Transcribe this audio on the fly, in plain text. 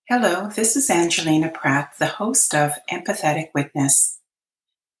Hello, this is Angelina Pratt, the host of Empathetic Witness.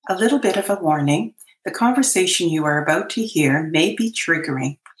 A little bit of a warning. The conversation you are about to hear may be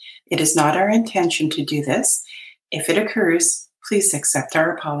triggering. It is not our intention to do this. If it occurs, please accept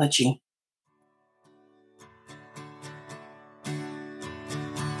our apology.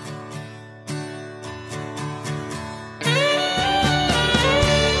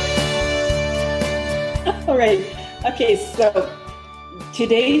 All right. Okay, so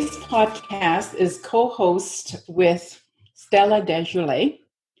today's podcast is co-host with Stella Desjolais,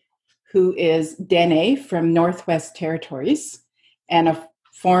 who is Dene from Northwest Territories and a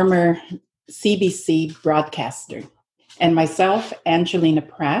former CBC broadcaster, and myself, Angelina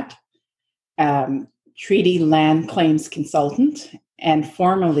Pratt, treaty land claims consultant, and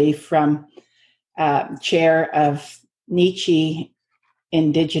formerly from chair of Nietzsche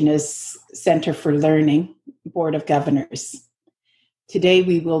Indigenous Center for Learning Board of Governors. Today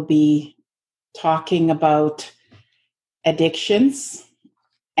we will be talking about addictions,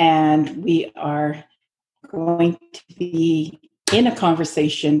 and we are going to be in a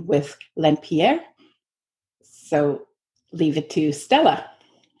conversation with Len Pierre. So leave it to Stella.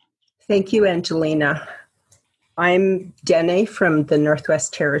 Thank you, Angelina. I'm Dene from the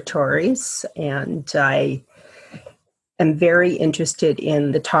Northwest Territories, and I am very interested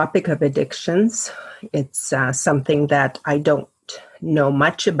in the topic of addictions. It's something that I don't know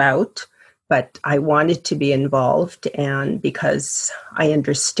much about, but I wanted to be involved, and because I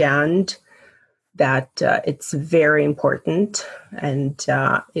understand that it's very important, and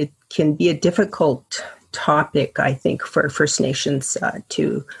it can be a difficult topic, I think, for First Nations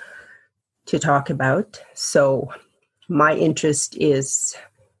to talk about. So my interest is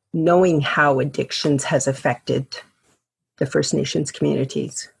knowing how addictions has affected the First Nations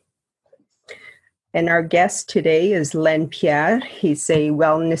communities. And our guest today is Len Pierre. He's a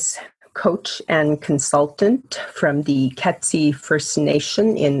wellness coach and consultant from the Katzie First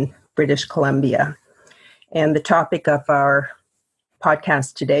Nation in British Columbia. And the topic of our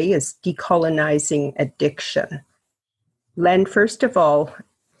podcast today is Decolonizing Addiction. Len, first of all,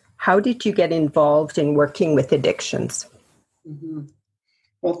 how did you get involved in working with addictions? Mm-hmm.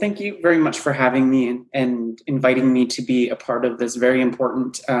 Well, thank you very much for having me and inviting me to be a part of this very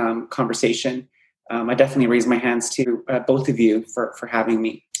important conversation. I definitely raise my hands to both of you for having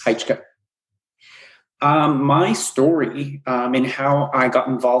me. Hi, Chika. My story and how I got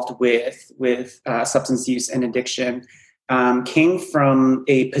involved with substance use and addiction came from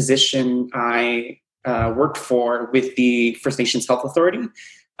a position I worked for with the First Nations Health Authority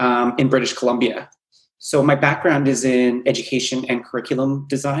in British Columbia. So my background is in education and curriculum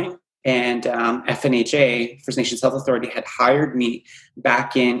design, and FNHA, First Nations Health Authority, had hired me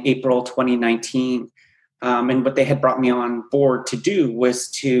back in April 2019. And what they had brought me on board to do was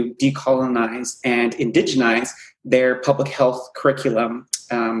to decolonize and indigenize their public health curriculum,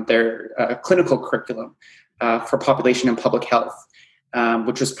 their clinical curriculum for population and public health,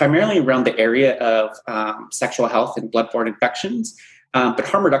 which was primarily around the area of sexual health and bloodborne infections. But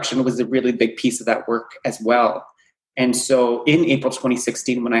harm reduction was a really big piece of that work as well. And so in April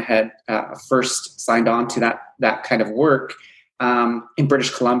 2016, when I had first signed on to that kind of work, in British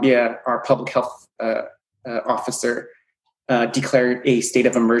Columbia, our public health officer declared a state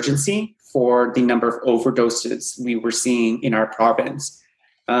of emergency for the number of overdoses we were seeing in our province.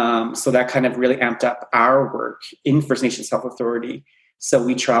 So that kind of really amped up our work in First Nations Health Authority. So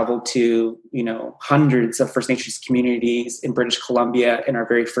we traveled to, hundreds of First Nations communities in British Columbia in our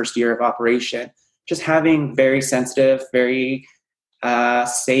very first year of operation, just having very sensitive, very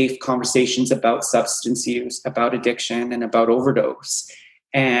safe conversations about substance use, about addiction, and about overdose.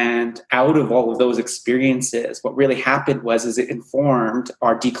 And out of all of those experiences, what really happened is it informed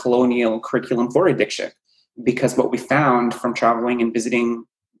our decolonial curriculum for addiction. Because what we found from traveling and visiting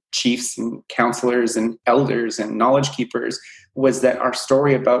chiefs and counselors and elders and knowledge keepers was that our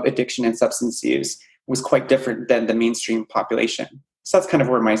story about addiction and substance use was quite different than the mainstream population. So that's kind of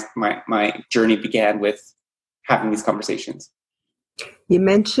where my journey began with having these conversations. You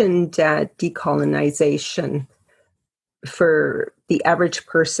mentioned decolonization for the average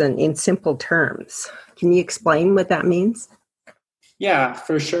person in simple terms. Can you explain what that means? Yeah,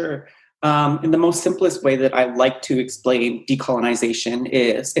 for sure. In the most simplest way that I like to explain decolonization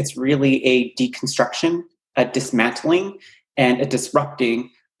is it's really a deconstruction, a dismantling, and a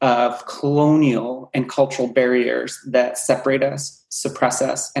disrupting of colonial and cultural barriers that separate us, suppress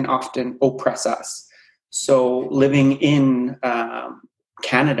us, and often oppress us. So living in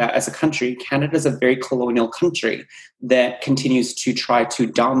Canada as a country, Canada is a very colonial country that continues to try to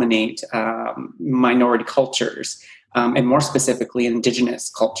dominate minority cultures and more specifically Indigenous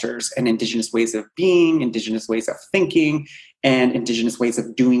cultures and Indigenous ways of being, Indigenous ways of thinking, and Indigenous ways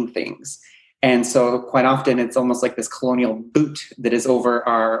of doing things. And so quite often it's almost like this colonial boot that is over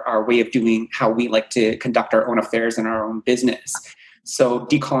our way of doing, how we like to conduct our own affairs and our own business. So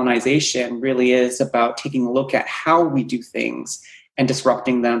decolonization really is about taking a look at how we do things and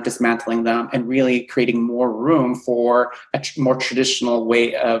disrupting them, dismantling them, and really creating more room for a more traditional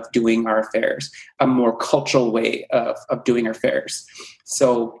way of doing our affairs, a more cultural way of doing our affairs.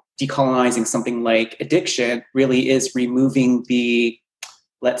 So decolonizing something like addiction really is removing the,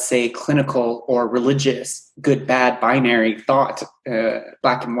 let's say, clinical or religious good, bad, binary thought,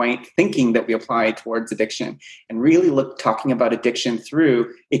 black and white thinking that we apply towards addiction, and really talking about addiction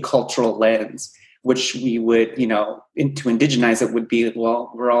through a cultural lens, which we would, to indigenize it would be,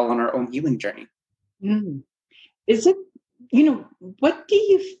 well, we're all on our own healing journey. Mm. Is it, what do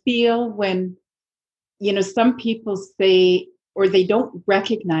you feel when, some people say, or they don't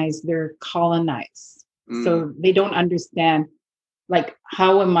recognize they're colonized. So they don't understand, like,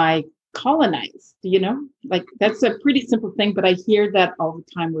 how am I colonized? Like, that's a pretty simple thing, but I hear that all the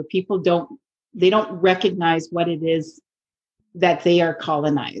time where people don't recognize what it is that they are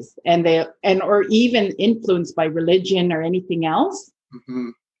colonized or even influenced by religion or anything else. Mm-hmm.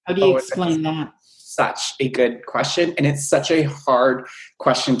 How do you explain that? Such a good question. And it's such a hard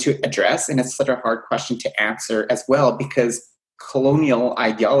question to address. And it's such a hard question to answer as well, because colonial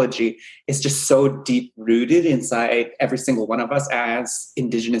ideology is just so deep rooted inside every single one of us as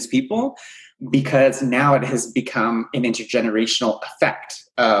Indigenous people, because now it has become an intergenerational effect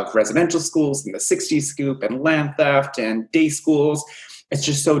of residential schools and the 60s scoop and land theft and day schools. It's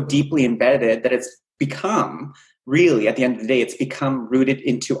just so deeply embedded that it's become, really, at the end of the day, it's become rooted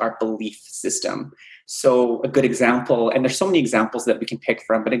into our belief system. So a good example, and there's so many examples that we can pick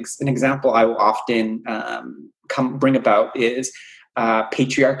from, but an example I will often bring about is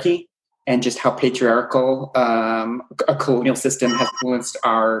patriarchy, and just how patriarchal a colonial system has influenced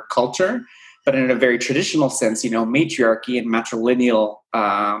our culture. But in a very traditional sense, matriarchy and matrilineal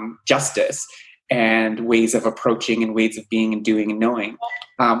justice and ways of approaching and ways of being and doing and knowing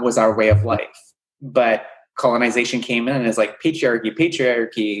was our way of life. But colonization came in and is like,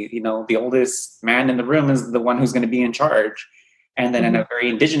 patriarchy, the oldest man in the room is the one who's going to be in charge. And then in a very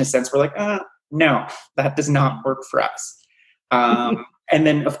Indigenous sense, we're like, no, that does not work for us. And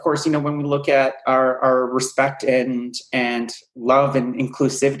then, of course, when we look at our respect and love and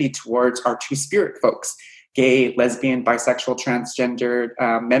inclusivity towards our two-spirit folks, gay, lesbian, bisexual, transgendered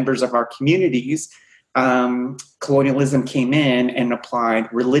members of our communities, colonialism came in and applied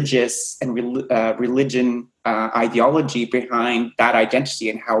religious and religion ideology behind that identity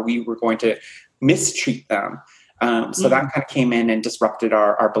and how we were going to mistreat them. So that kind of came in and disrupted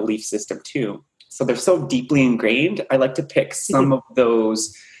our belief system too. So they're so deeply ingrained. I like to pick some of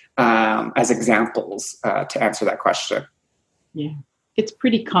those as examples to answer that question. Yeah, it's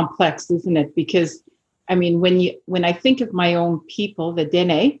pretty complex, isn't it? Because, when I think of my own people, the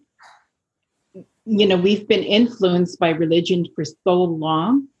Dene, we've been influenced by religion for so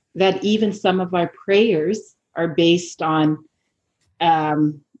long that even some of our prayers are based on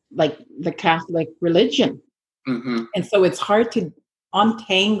like the Catholic religion. Mm-hmm. And so it's hard to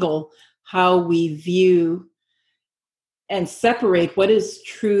untangle how we view and separate what is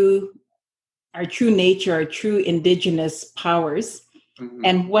our true nature, our true Indigenous powers,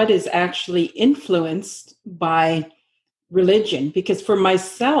 and what is actually influenced by religion. Because for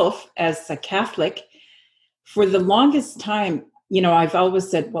myself as a Catholic, for the longest time, I've always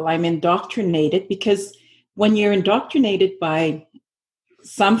said, well, I'm indoctrinated, because when you're indoctrinated by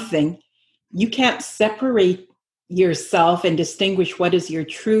something, you can't separate yourself and distinguish what is your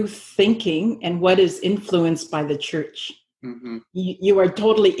true thinking and what is influenced by the church. Mm-hmm. You are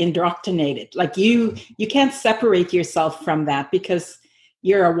totally indoctrinated. Like you can't separate yourself from that, because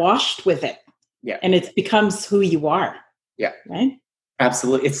you're awashed with it. Yeah. And it becomes who you are. Yeah. Right?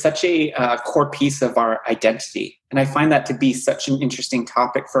 Absolutely. It's such a core piece of our identity. And I find that to be such an interesting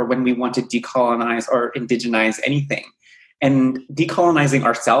topic for when we want to decolonize or indigenize anything. And decolonizing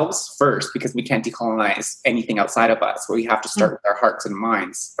ourselves first, because we can't decolonize anything outside of us. We have to start with our hearts and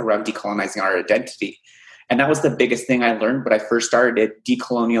minds around decolonizing our identity. And that was the biggest thing I learned when I first started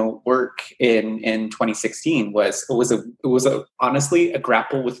decolonial work in 2016. It was honestly a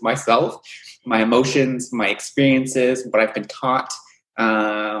grapple with myself, my emotions, my experiences, what I've been taught,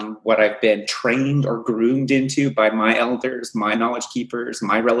 what I've been trained or groomed into by my elders, my knowledge keepers,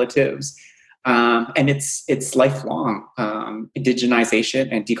 my relatives. And it's lifelong. Indigenization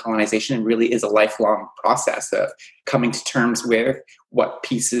and decolonization really is a lifelong process of coming to terms with what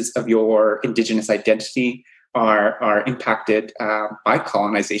pieces of your Indigenous identity are impacted by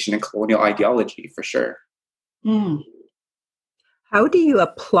colonization and colonial ideology, for sure. Mm. How do you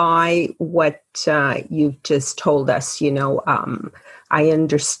apply what you've just told us? I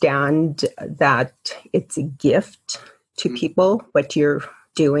understand that it's a gift to people, what you're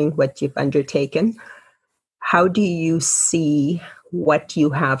doing, what you've undertaken. How do you see what you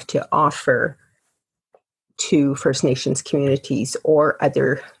have to offer to First Nations communities or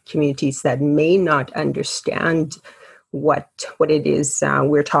other communities that may not understand what it is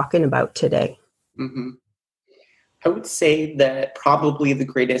we're talking about today? Mm-hmm. I would say that probably the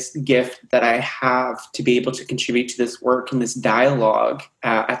greatest gift that I have to be able to contribute to this work and this dialogue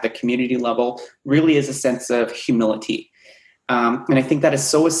at the community level really is a sense of humility. And I think that is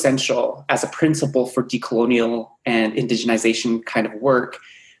so essential as a principle for decolonial and indigenization kind of work,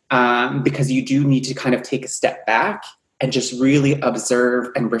 because you do need to kind of take a step back and just really observe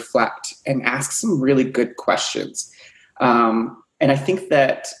and reflect and ask some really good questions. And I think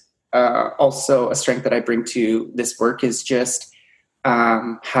that also a strength that I bring to this work is just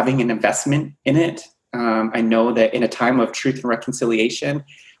having an investment in it. I know that in a time of truth and reconciliation,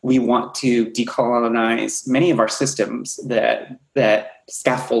 we want to decolonize many of our systems that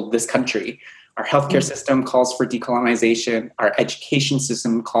scaffold this country. Our healthcare system calls for decolonization. Our education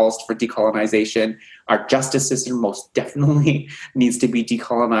system calls for decolonization. Our justice system most definitely needs to be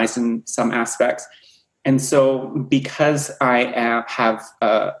decolonized in some aspects. And so because I have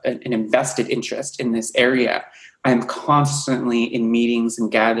an invested interest in this area, I'm constantly in meetings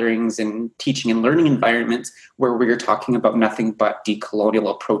and gatherings and teaching and learning environments where we're talking about nothing but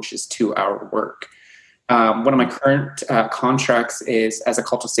decolonial approaches to our work. One of my current contracts is as a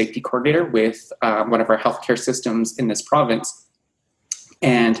cultural safety coordinator with one of our healthcare systems in this province.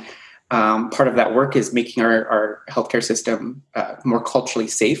 And part of that work is making our healthcare system more culturally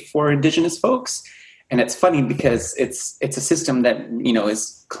safe for Indigenous folks. And it's funny because it's a system that,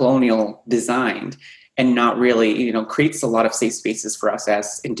 is colonial designed and not really, creates a lot of safe spaces for us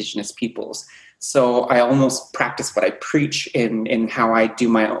as Indigenous peoples. So I almost practice what I preach in how I do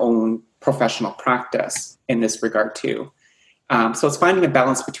my own professional practice in this regard too. So it's finding a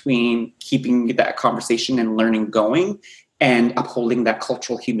balance between keeping that conversation and learning going and upholding that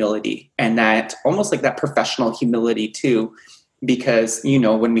cultural humility and that almost like that professional humility too. Because,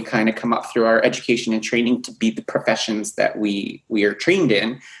 when we kind of come up through our education and training to be the professions that we are trained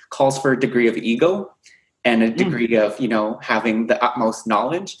in, calls for a degree of ego and a degree of, having the utmost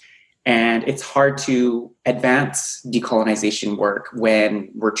knowledge. And it's hard to advance decolonization work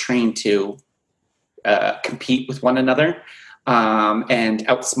when we're trained to compete with one another and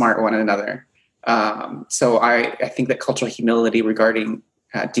outsmart one another. So I think that cultural humility regarding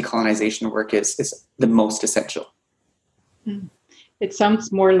decolonization work is the most essential. It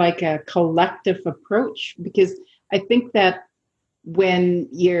sounds more like a collective approach, because I think that when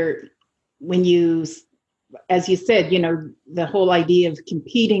you, as you said, the whole idea of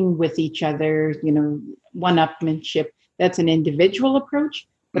competing with each other, one-upmanship, that's an individual approach.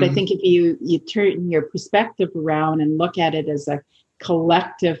 But I think if you turn your perspective around and look at it as a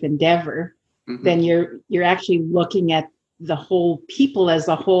collective endeavor, then you're actually looking at the whole people as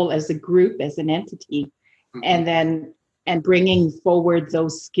a whole, as a group, as an entity, and bringing forward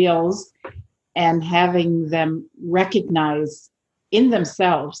those skills and having them recognize in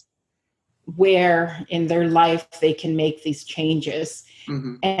themselves where in their life they can make these changes.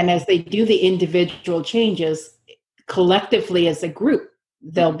 And as they do the individual changes, collectively as a group,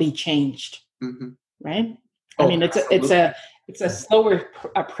 they'll be changed. Right? I mean, it's a slower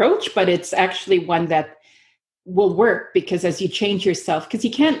approach, but it's actually one that will work, because as you change yourself, because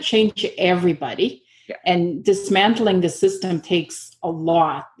you can't change everybody. And dismantling the system takes a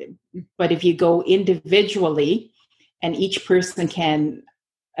lot. But if you go individually and each person can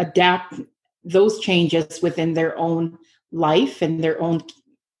adapt those changes within their own life and their own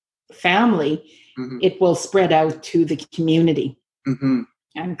family, it will spread out to the community.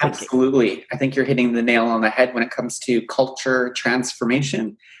 Absolutely. I think you're hitting the nail on the head when it comes to culture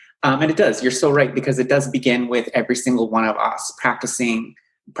transformation. And it does. You're so right, because it does begin with every single one of us practicing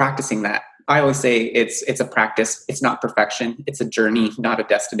that. I always say it's a practice. It's not perfection. It's a journey, not a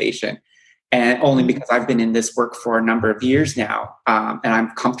destination. And only because I've been in this work for a number of years now, and I'm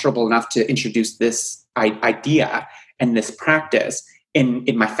comfortable enough to introduce this idea and this practice in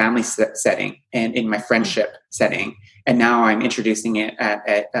my family setting and in my friendship setting. And now I'm introducing it at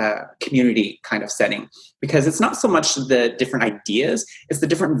a community kind of setting, because it's not so much the different ideas, it's the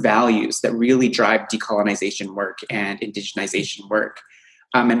different values that really drive decolonization work and indigenization work.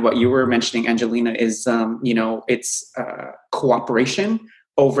 And what you were mentioning, Angelina, is, it's cooperation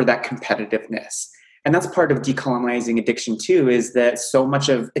over that competitiveness. And that's part of decolonizing addiction too, is that so much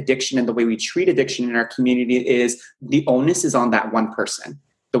of addiction and the way we treat addiction in our community is the onus is on that one person,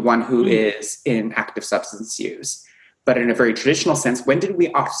 the one who is in active substance use. But in a very traditional sense, when did we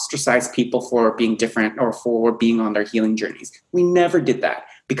ostracize people for being different or for being on their healing journeys? We never did that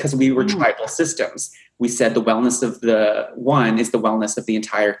because we were tribal systems. We said the wellness of the one is the wellness of the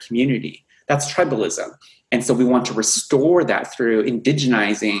entire community. That's tribalism. And so we want to restore that through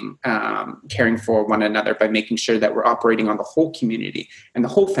indigenizing, caring for one another by making sure that we're operating on the whole community and the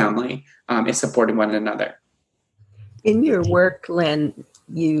whole family is supporting one another. In your work, Len,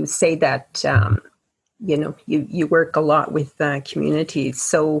 you say that, you work a lot with communities.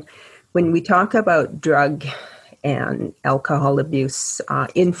 So when we talk about drug and alcohol abuse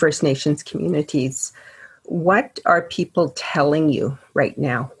in First Nations communities, what are people telling you right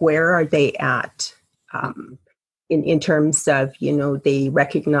now? Where are they at in terms of, they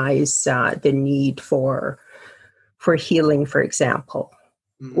recognize the need for healing, for example?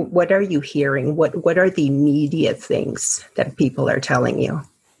 What are you hearing? What are the immediate things that people are telling you?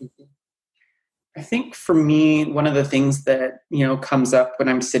 I think for me, one of the things that, comes up when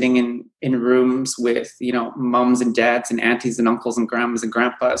I'm sitting in rooms with, moms and dads and aunties and uncles and grandmas and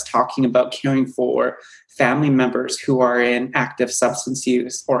grandpas talking about caring for family members who are in active substance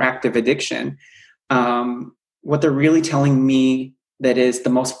use or active addiction, what they're really telling me that is the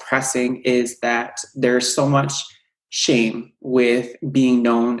most pressing is that there's so much shame with being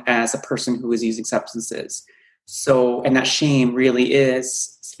known as a person who is using substances. So, and that shame really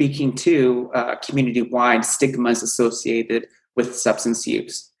is speaking to community-wide stigmas associated with substance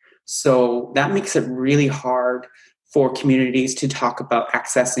use. So that makes it really hard for communities to talk about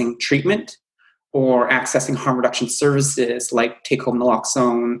accessing treatment or accessing harm reduction services like take-home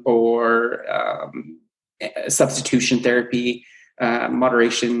naloxone or substitution therapy,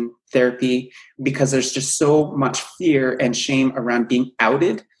 moderation therapy, because there's just so much fear and shame around being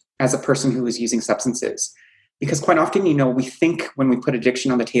outed as a person who is using substances. Because quite often, we think when we put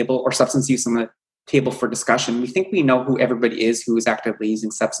addiction on the table or substance use on the table for discussion, we think we know who everybody is who is actively using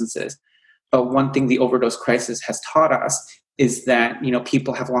substances. But one thing the overdose crisis has taught us is that,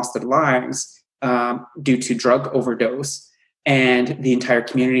 people have lost their lives due to drug overdose, and the entire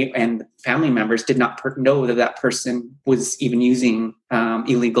community and family members did not know that that person was even using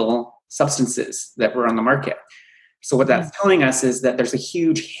illegal substances that were on the market. So what that's telling us is that there's a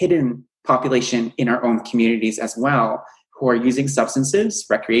huge hidden population in our own communities as well who are using substances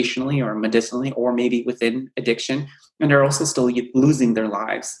recreationally or medicinally or maybe within addiction, and are also still losing their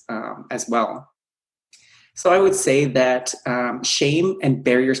lives as well. So I would say that shame and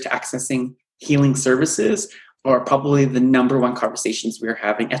barriers to accessing healing services are probably the number one conversations we're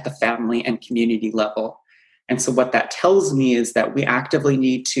having at the family and community level. And so what that tells me is that we actively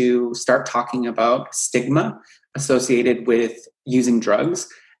need to start talking about stigma associated with using drugs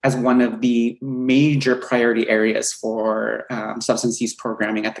as one of the major priority areas for substance use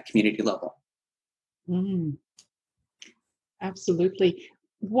programming at the community level. Absolutely.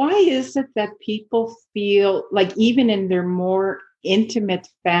 Why is it that people feel like even in their more intimate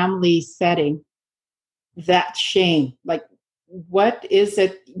family setting, that shame? Like, what is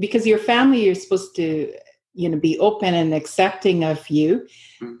it? Because your family, you're supposed to, be open and accepting of you.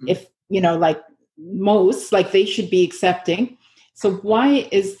 If, like most, like they should be accepting. So why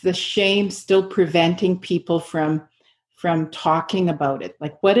is the shame still preventing people from talking about it?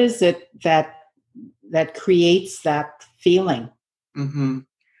 Like, what is it that creates that feeling?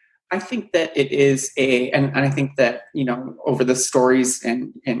 I think that it is and I think that, over the stories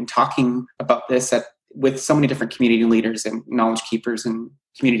and talking about this with so many different community leaders and knowledge keepers and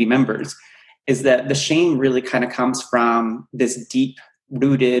community members, is that the shame really kind of comes from this deep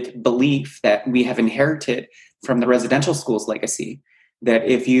rooted belief that we have inherited from the residential schools legacy, that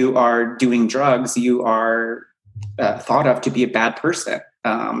if you are doing drugs, you are thought of to be a bad person,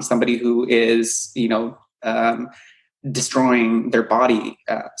 somebody who is, destroying their body,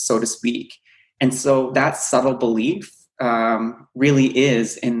 so to speak. And so that subtle belief really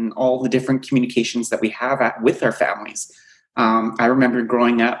is in all the different communications that we have with our families. I remember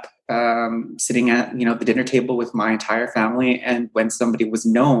growing up, sitting at, the dinner table with my entire family, and when somebody was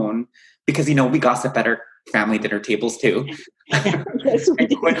known, because, we gossip at our family dinner tables too. Yes, we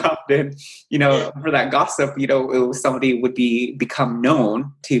do. Quite often, for that gossip, somebody would become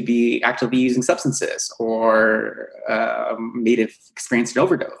known to be actively using substances or may have experienced an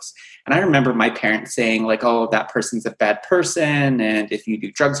overdose. And I remember my parents saying like, oh, that person's a bad person. And if you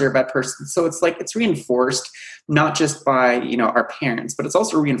do drugs, you're a bad person. So it's like, it's reinforced not just by, our parents, but it's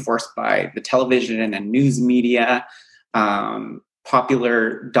also reinforced by the television and news media.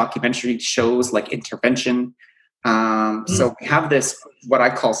 popular documentary shows like Intervention. So we have this, what I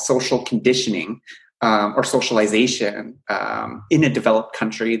call social conditioning or socialization in a developed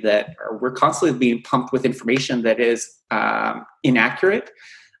country that we're constantly being pumped with information that is inaccurate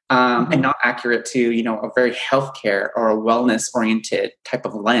and not accurate to, a very healthcare or a wellness-oriented type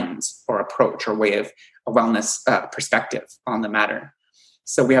of lens or approach or way of a wellness perspective on the matter.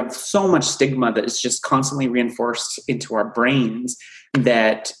 So we have so much stigma that is just constantly reinforced into our brains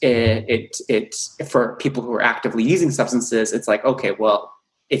that it for people who are actively using substances, it's like, okay, well,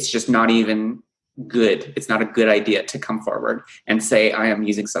 it's just not even good. It's not a good idea to come forward and say, I am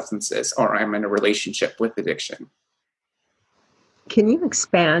using substances or I'm in a relationship with addiction. Can you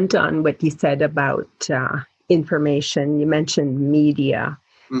expand on what you said about information? You mentioned media.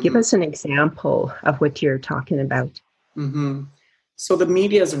 Give us an example of what you're talking about. So the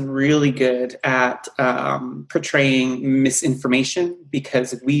media is really good at portraying misinformation,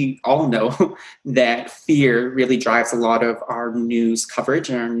 because we all know that fear really drives a lot of our news coverage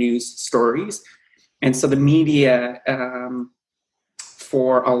and our news stories. And so the media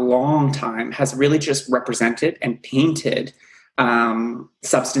for a long time has really just represented and painted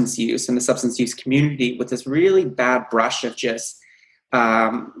substance use and the substance use community with this really bad brush of just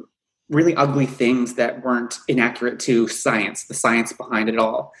really ugly things that weren't inaccurate to science, the science behind it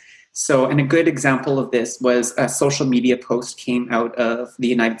all. So, and a good example of this was a social media post came out of the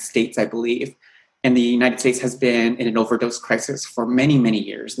United States, I believe. And the United States has been in an overdose crisis for many, many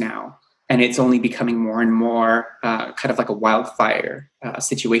years now. And it's only becoming more and more kind of like a wildfire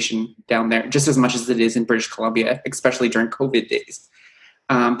situation down there, just as much as it is in British Columbia, especially during COVID days.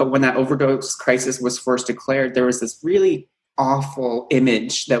 But when that overdose crisis was first declared, there was this really awful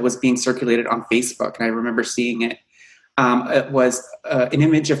image that was being circulated on Facebook, and I remember seeing it. It was an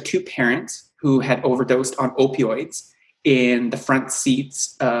image of two parents who had overdosed on opioids in the front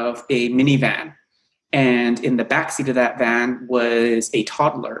seats of a minivan. And in the back seat of that van was a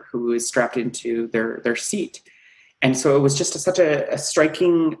toddler who was strapped into their seat. And so it was just such a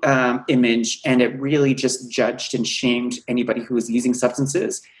striking image, and it really just judged and shamed anybody who was using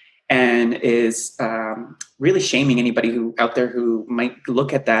substances, and is really shaming anybody who out there who might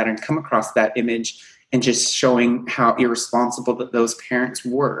look at that and come across that image, and just showing how irresponsible that those parents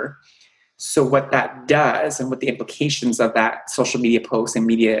were. So what that does, and what the implications of that social media posts and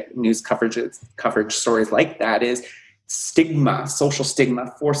media news coverage stories like that is, stigma, social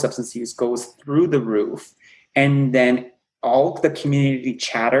stigma for substance use goes through the roof. And then all the community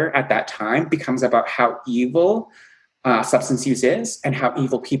chatter at that time becomes about how evil substance use is and how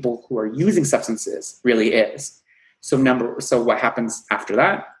evil people who are using substances really is. So what happens after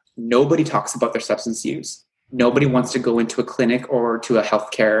that? Nobody talks about their substance use. Nobody wants to go into a clinic or to a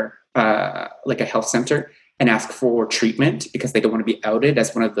healthcare, like a health center, and ask for treatment because they don't want to be outed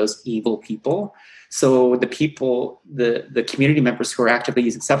as one of those evil people. So the people, the community members who are actively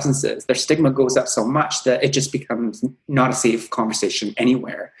using substances, their stigma goes up so much that it just becomes not a safe conversation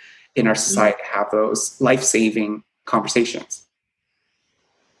anywhere in our society to have those life-saving conversations.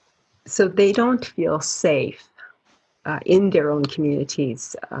 So they don't feel safe in their own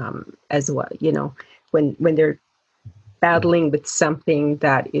communities as well. When they're battling with something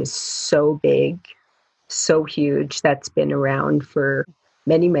that is so big, so huge, that's been around for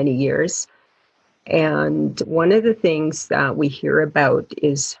many, many years. And one of the things that we hear about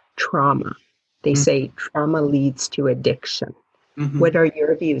is trauma. They say trauma leads to addiction. What are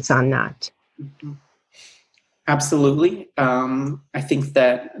your views on that? Absolutely. I think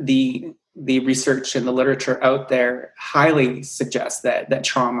that the research and the literature out there highly suggests that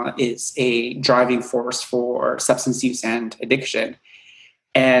trauma is a driving force for substance use and addiction.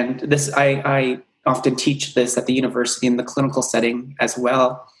 And this, I often teach this at the university in the clinical setting as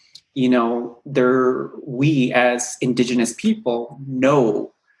well. We as Indigenous people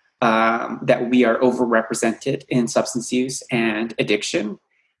know that we are overrepresented in substance use and addiction.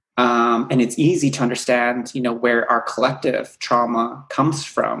 And it's easy to understand, where our collective trauma comes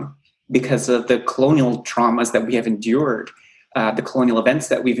from because of the colonial traumas that we have endured, the colonial events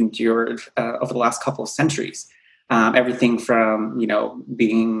that we've endured over the last couple of centuries. Everything from,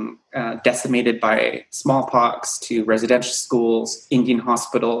 being decimated by smallpox to residential schools, Indian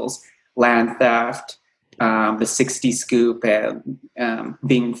hospitals, land theft, the 60 scoop, and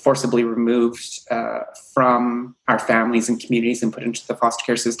being forcibly removed from our families and communities and put into the foster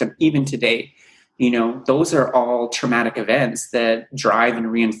care system. Even today, those are all traumatic events that drive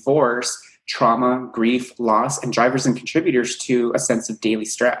and reinforce trauma, grief, loss, and drivers and contributors to a sense of daily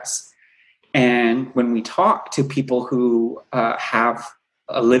stress. And when we talk to people who have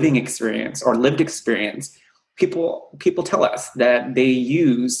a living experience or lived experience, people tell us that they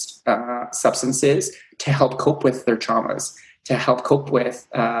use substances to help cope with their traumas, to help cope with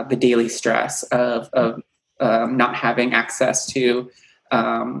the daily stress of not having access to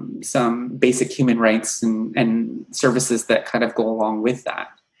some basic human rights and services that kind of go along with that.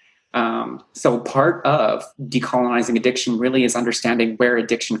 So part of decolonizing addiction really is understanding where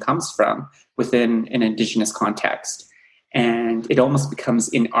addiction comes from within an Indigenous context. And it almost becomes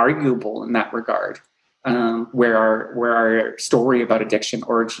inarguable in that regard, where our story about addiction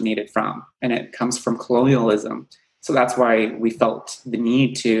originated from. And it comes from colonialism. So that's why we felt the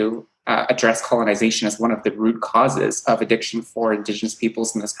need to address colonization as one of the root causes of addiction for Indigenous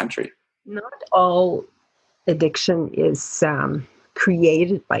peoples in this country. Not all addiction is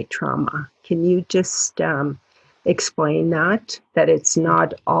created by trauma. Can you just explain that it's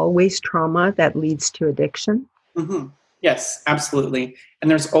not always trauma that leads to addiction? Mm-hmm. Yes, absolutely.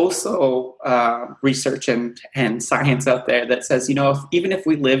 And there's also research and science out there that says, even if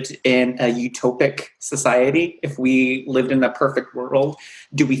we lived in a utopic society, if we lived in a perfect world,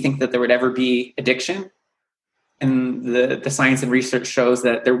 do we think that there would ever be addiction? And the science and research shows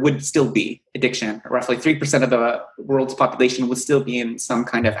that there would still be addiction. Roughly 3% of the world's population would still be in some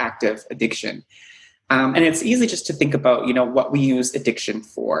kind of active addiction. And it's easy just to think about, what we use addiction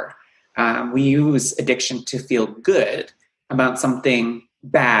for. We use addiction to feel good about something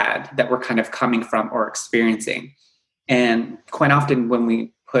bad that we're kind of coming from or experiencing. And quite often when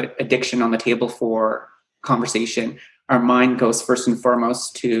we put addiction on the table for conversation, our mind goes first and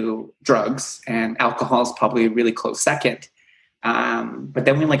foremost to drugs, and alcohol is probably a really close second. But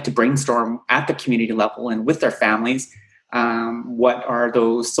then we like to brainstorm at the community level and with our families, what are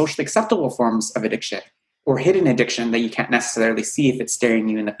those socially acceptable forms of addiction or hidden addiction that you can't necessarily see if it's staring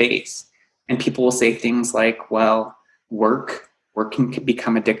you in the face. And people will say things like, well, work can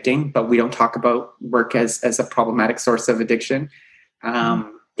become addicting, but we don't talk about work as a problematic source of addiction.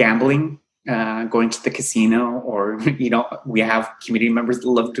 Gambling, going to the casino, or, we have community members that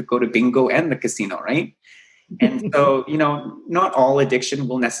love to go to bingo and the casino, right? And so, not all addiction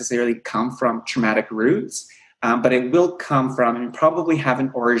will necessarily come from traumatic roots, but it will come from and probably have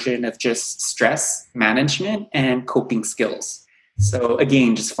an origin of just stress management and coping skills. So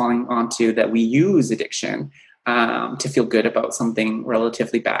again, just falling onto that we use addiction to feel good about something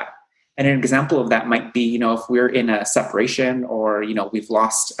relatively bad. And an example of that might be, if we're in a separation or, we've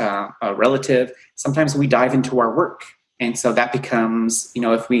lost a relative, sometimes we dive into our work. And so that becomes,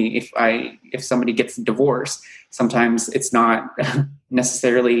 if somebody gets divorced, sometimes it's not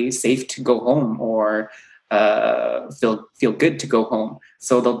necessarily safe to go home or feel good to go home.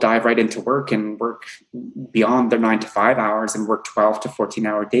 So they'll dive right into work and work beyond their 9 to 5 hours and work 12 to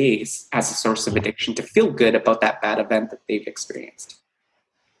 14-hour days as a source of addiction to feel good about that bad event that they've experienced.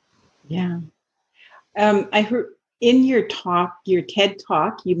 Yeah. I heard in your TED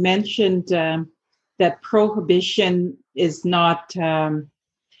talk, you mentioned that prohibition is not an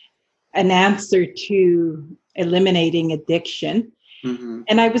answer to eliminating addiction. Mm-hmm.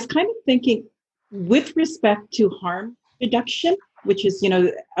 And I was kind of thinking, with respect to harm reduction, which is,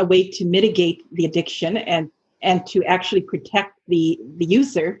 a way to mitigate the addiction and to actually protect the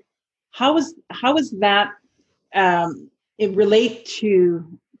user, how is that it relate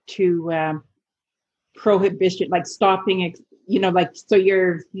to prohibition, like stopping, so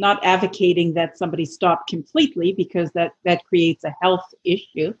you're not advocating that somebody stop completely because that creates a health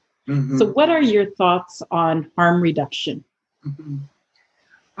issue. Mm-hmm. So what are your thoughts on harm reduction? Mm-hmm.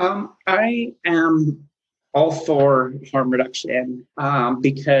 I am all for harm reduction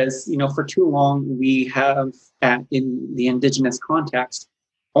because, for too long we have, in the Indigenous context,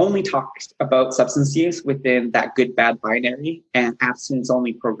 only talked about substance use within that good-bad binary and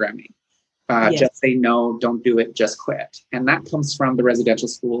abstinence-only programming. Yes. Just say no, don't do it, just quit. And that comes from the residential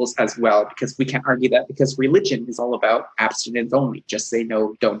schools as well, because we can't argue that because religion is all about abstinence only. Just say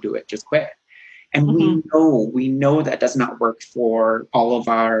no, don't do it, just quit. And mm-hmm. we know that does not work for all of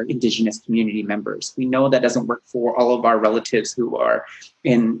our Indigenous community members. We know that doesn't work for all of our relatives who are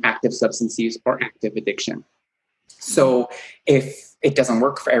in active substance use or active addiction. So if it doesn't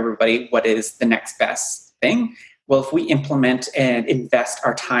work for everybody, what is the next best thing? Well, if we implement and invest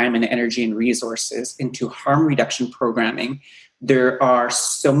our time and energy and resources into harm reduction programming, there are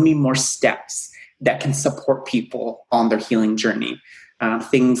so many more steps that can support people on their healing journey.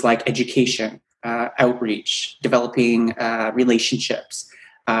 Things like education, outreach, developing relationships,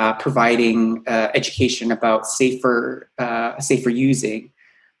 providing education about safer using,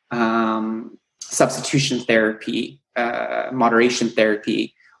 substitution therapy, moderation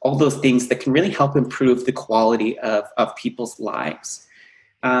therapy, all those things that can really help improve the quality of people's lives.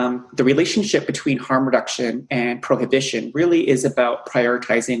 The relationship between harm reduction and prohibition really is about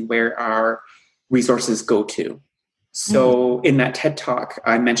prioritizing where our resources go to. So in that TED Talk,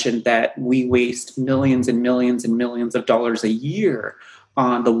 I mentioned that we waste millions and millions and millions of dollars a year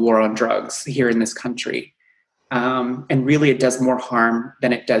on the war on drugs here in this country. And really, it does more harm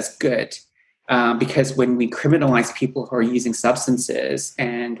than it does good. Because when we criminalize people who are using substances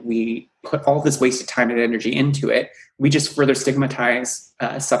and we put all this wasted time and energy into it, we just further stigmatize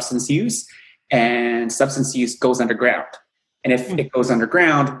substance use, and substance use goes underground. And if it goes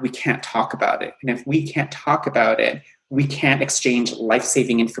underground, we can't talk about it. And if we can't talk about it, we can't exchange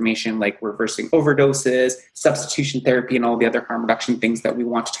life-saving information like reversing overdoses, substitution therapy, and all the other harm reduction things that we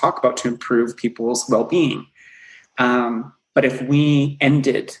want to talk about to improve people's well-being. But if we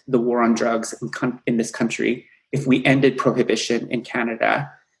ended the war on drugs in this country, if we ended prohibition in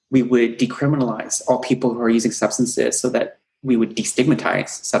Canada, we would decriminalize all people who are using substances so that we would destigmatize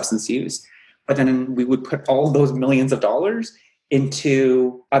substance use. But then we would put all those millions of dollars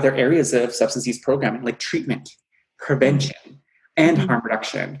into other areas of substance use programming, like treatment, prevention, and harm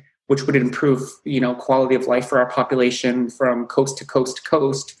reduction, which would improve, quality of life for our population from coast to coast to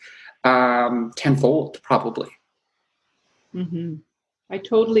coast, tenfold, probably. Mm-hmm. I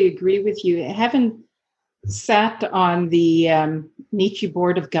totally agree with you. I haven't sat on the Nietzsche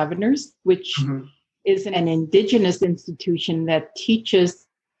Board of Governors, which is an Indigenous institution that teaches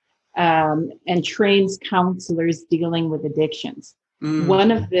and trains counselors dealing with addictions.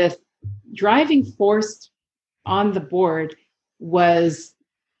 One of the driving force on the board was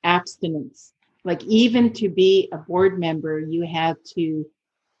abstinence. Like, even to be a board member, you had to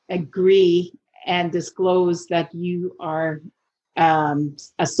agree and disclose that you are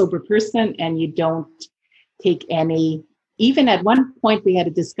a sober person and you don't take any. Even at one point, we had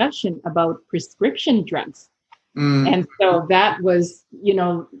a discussion about prescription drugs. And so that was,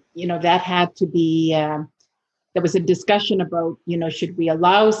 that had to be, there was a discussion about, should we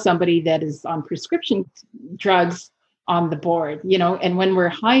allow somebody that is on prescription drugs on the board, and when we're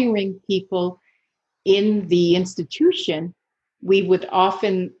hiring people in the institution, we would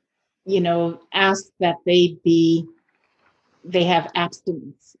often, ask that they have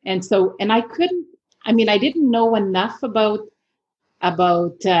abstinence. And so, and I didn't know enough about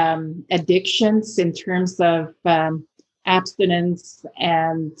addictions in terms of abstinence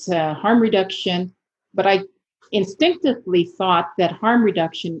and harm reduction, but I instinctively thought that harm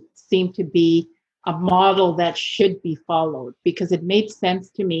reduction seemed to be a model that should be followed, because it made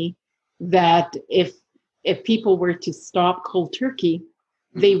sense to me that if people were to stop cold turkey,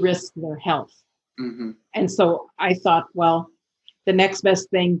 they risk their health. And so I thought, well, the next best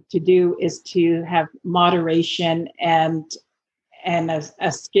thing to do is to have moderation and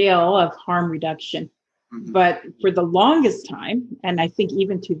a scale of harm reduction. But for the longest time, and I think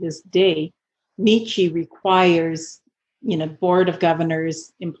even to this day, Nietzsche requires, Board of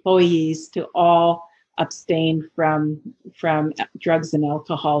Governors, employees to all abstain from drugs and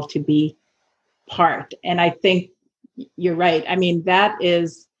alcohol to be part. And I think you're right. I mean, that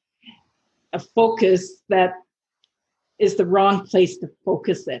is a focus that is the wrong place to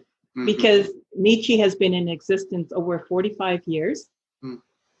focus it. Because Nietzsche has been in existence over 45 years.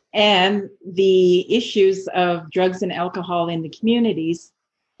 And the issues of drugs and alcohol in the communities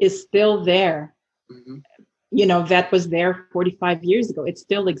is still there. That was there 45 years ago. It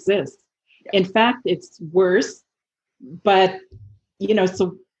still exists. In fact, it's worse. But,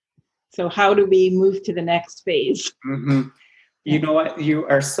 so how do we move to the next phase? You know what? You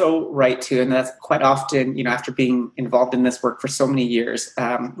are so right too. And that's quite often, after being involved in this work for so many years,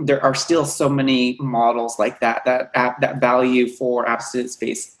 there are still so many models like that value for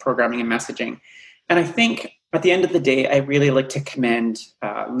abstinence-based programming and messaging. And I think at the end of the day, I really like to commend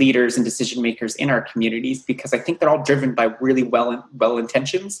leaders and decision makers in our communities, because I think they're all driven by really well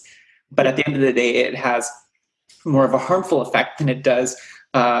intentions. But at the end of the day, it has more of a harmful effect than it does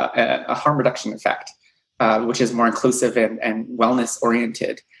a harm reduction effect. Which is more inclusive and wellness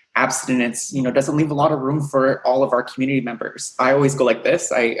oriented. Abstinence, doesn't leave a lot of room for all of our community members. I always go like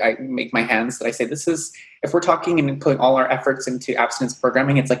this. I make my hands that I say, if we're talking and putting all our efforts into abstinence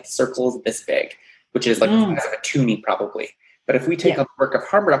programming, it's like the circle is this big, which is like the size of a toonie probably. But if we take on the work of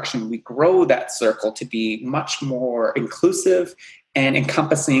harm reduction, we grow that circle to be much more inclusive and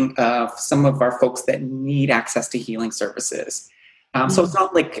encompassing of some of our folks that need access to healing services. So it's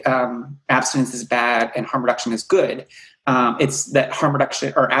not like abstinence is bad and harm reduction is good. It's that harm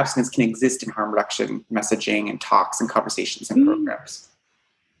reduction or abstinence can exist in harm reduction messaging and talks and conversations and programs.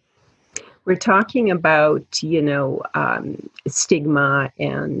 We're talking about, stigma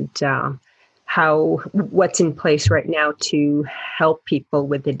and what's in place right now to help people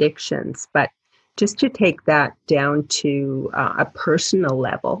with addictions. But just to take that down to a personal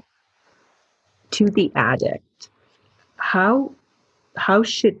level, to the addict, how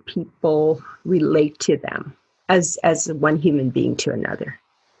should people relate to them as one human being to another?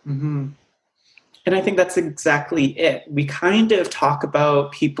 Mm-hmm. And I think that's exactly it. We kind of talk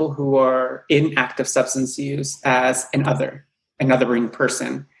about people who are in active substance use as an othering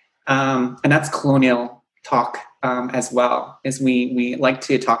person. And that's colonial talk as well, as we like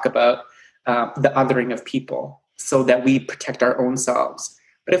to talk about the othering of people so that we protect our own selves.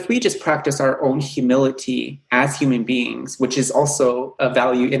 But if we just practice our own humility as human beings, which is also a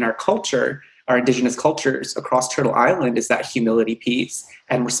value in our culture, our Indigenous cultures across Turtle Island, is that humility piece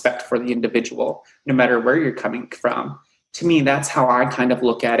and respect for the individual, no matter where you're coming from. To me, that's how I kind of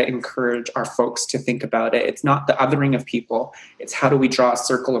look at it, encourage our folks to think about it. It's not the othering of people. It's how do we draw a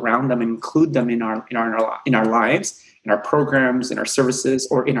circle around them and include them in our lives, in our programs, in our services,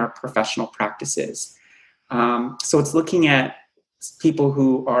 or in our professional practices. So it's looking at people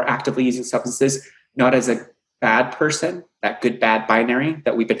who are actively using substances, not as a bad person, that good bad binary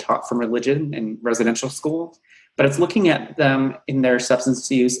that we've been taught from religion and residential school, but it's looking at them in their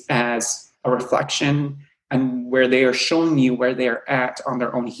substance use as a reflection and where they are showing you where they are at on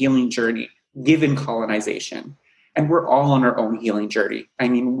their own healing journey, given colonization. And we're all on our own healing journey. I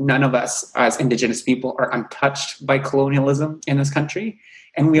mean, none of us as Indigenous people are untouched by colonialism in this country.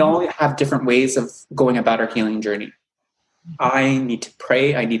 And we all have different ways of going about our healing journey. I need to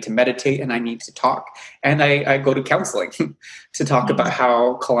pray, I need to meditate, and I need to talk. And I go to counseling to talk about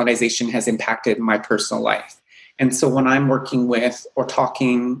how colonization has impacted my personal life. And so when I'm working with or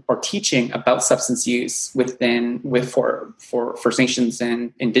talking or teaching about substance use for First Nations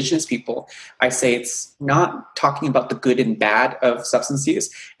and Indigenous people, I say it's not talking about the good and bad of substance use.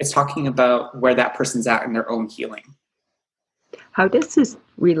 It's talking about where that person's at in their own healing. How does this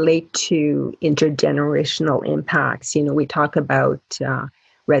relate to intergenerational impacts? You know, we talk about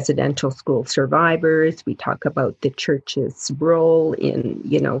residential school survivors. We talk about the church's role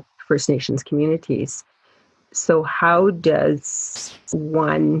in, First Nations communities. So how does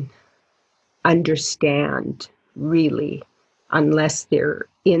one understand really, unless they're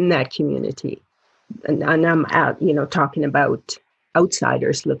in that community? And I'm talking about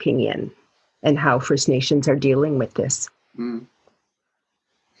outsiders looking in and how First Nations are dealing with this. Mm.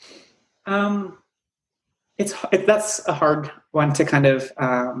 That's a hard one to kind of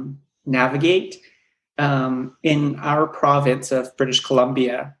navigate. In our province of British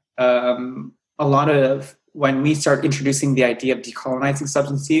Columbia, a lot of when we start introducing the idea of decolonizing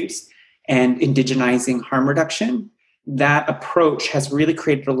substance use and indigenizing harm reduction, that approach has really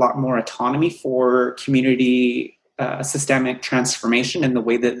created a lot more autonomy for community systemic transformation in the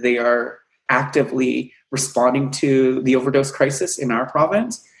way that they are actively responding to the overdose crisis in our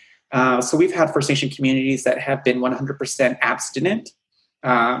province. So we've had First Nation communities that have been 100% abstinent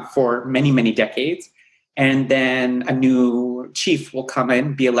for many, many decades. And then a new chief will come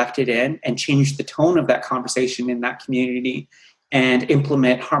in, be elected in, and change the tone of that conversation in that community and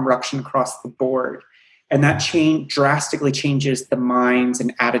implement harm reduction across the board. And that drastically changes the minds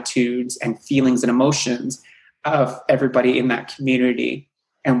and attitudes and feelings and emotions of everybody in that community.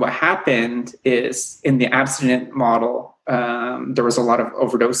 And what happened is in the abstinent model, there was a lot of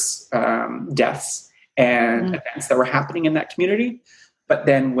overdose deaths and events that were happening in that community. But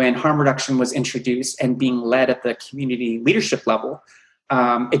then when harm reduction was introduced and being led at the community leadership level,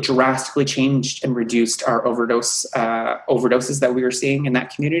 it drastically changed and reduced our overdoses that we were seeing in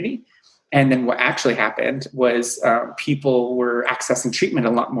that community. And then what actually happened was people were accessing treatment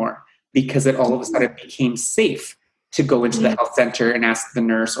a lot more because it all of a sudden became safe to go into the health center and ask the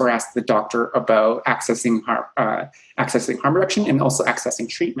nurse or ask the doctor about accessing harm reduction and also accessing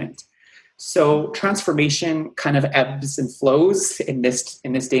treatment. So transformation kind of ebbs and flows in this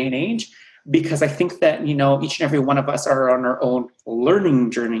day and age, because I think that, each and every one of us are on our own learning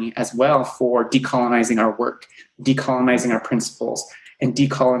journey as well for decolonizing our work, decolonizing our principles, and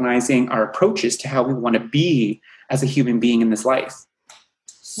decolonizing our approaches to how we want to be as a human being in this life.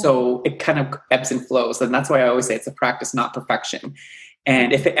 So it kind of ebbs and flows. And that's why I always say it's a practice, not perfection.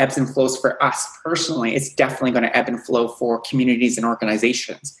 And if it ebbs and flows for us personally, it's definitely going to ebb and flow for communities and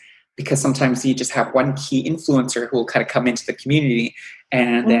organizations. Because sometimes you just have one key influencer who will kind of come into the community,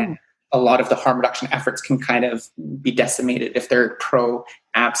 and then a lot of the harm reduction efforts can kind of be decimated if they're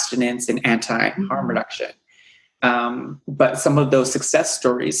pro-abstinence and anti-harm reduction. But some of those success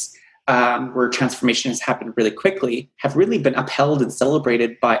stories where transformation has happened really quickly have really been upheld and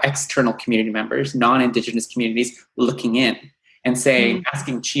celebrated by external community members, non-Indigenous communities looking in. and saying,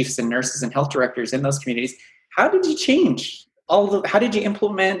 asking chiefs and nurses and health directors in those communities, how did you change how did you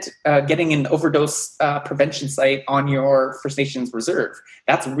implement getting an overdose prevention site on your First Nations reserve?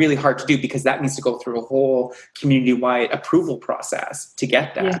 That's really hard to do because that needs to go through a whole community-wide approval process to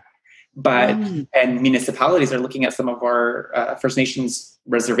get that. Yeah. But and municipalities are looking at some of our First Nations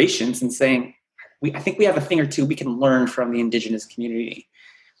reservations and saying, I think we have a thing or two we can learn from the Indigenous community.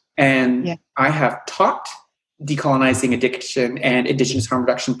 And I have taught decolonizing addiction and Indigenous harm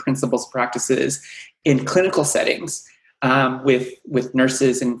reduction principles practices in clinical settings with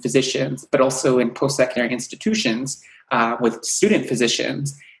nurses and physicians, but also in post-secondary institutions with student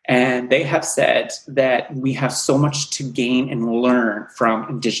physicians. And they have said that we have so much to gain and learn from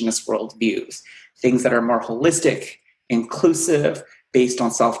Indigenous worldviews, things that are more holistic, inclusive, based on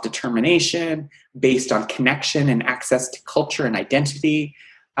self-determination, based on connection and access to culture and identity.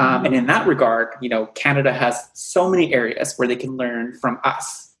 And in that regard, Canada has so many areas where they can learn from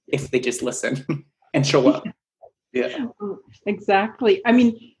us if they just listen and show up. Yeah, exactly. I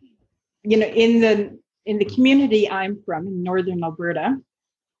mean, in the community I'm from in northern Alberta,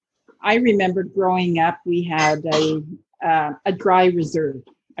 I remember growing up, we had a dry reserve.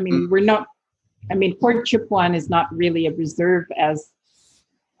 I mean, Port Chipewyan is not really a reserve as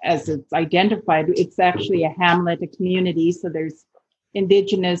it's identified. It's actually a hamlet, a community. So there's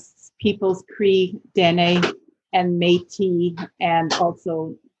Indigenous peoples, Cree, Dene, and Métis, and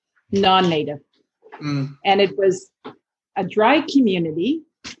also non-Native. And it was a dry community,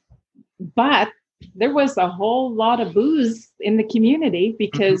 but there was a whole lot of booze in the community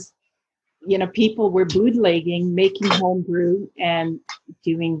because, people were bootlegging, making homebrew and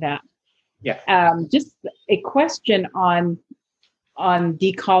doing that. Yeah. Just a question on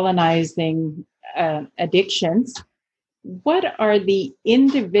decolonizing addictions. What are the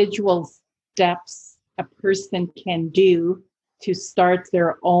individual steps a person can do to start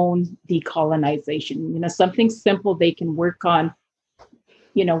their own decolonization? Something simple they can work on,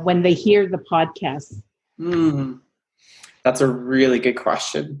 when they hear the podcast. That's a really good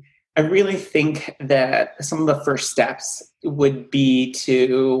question. I really think that some of the first steps would be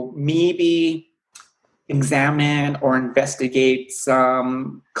to maybe examine or investigate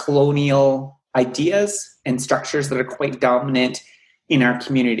some colonial ideas and structures that are quite dominant in our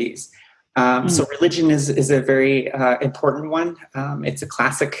communities. So religion is a very important one. It's a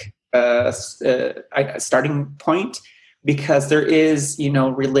classic starting point because there is,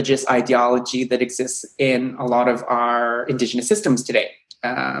 religious ideology that exists in a lot of our Indigenous systems today.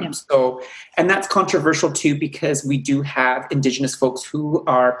 And that's controversial too, because we do have Indigenous folks who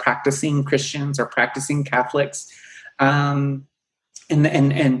are practicing Christians or practicing Catholics, and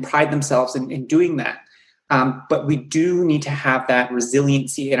pride themselves in doing that. But we do need to have that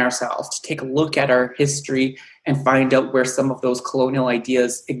resiliency in ourselves to take a look at our history and find out where some of those colonial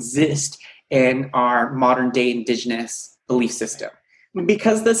ideas exist in our modern day Indigenous belief system.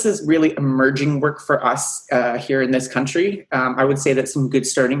 Because this is really emerging work for us here in this country, I would say that some good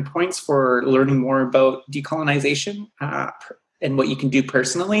starting points for learning more about decolonization and what you can do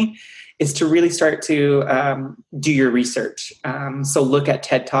personally is to really start to do your research. So look at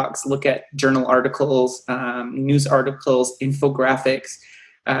TED Talks, look at journal articles, news articles, infographics,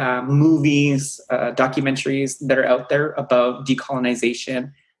 movies, documentaries that are out there about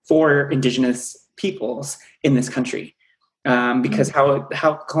decolonization for Indigenous peoples in this country. Because how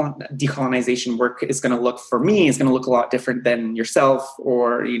decolonization work is going to look for me is going to look a lot different than yourself,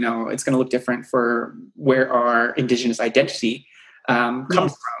 or it's going to look different for where our Indigenous identity comes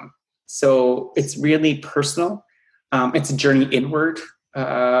from. So it's really personal. It's a journey inward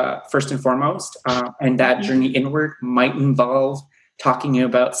first and foremost, and that journey inward might involve talking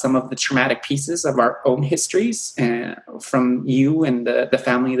about some of the traumatic pieces of our own histories from you and the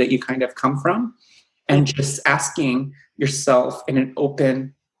family that you kind of come from, and just asking yourself in an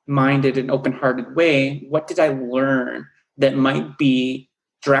open-minded and open-hearted way, what did I learn that might be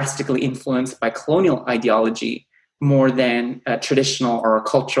drastically influenced by colonial ideology more than a traditional or a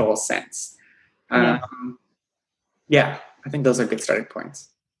cultural sense? I think those are good starting points.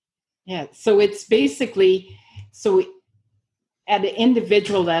 Yeah, so it's basically, at an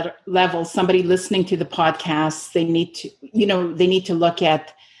individual level, somebody listening to the podcast, they need to look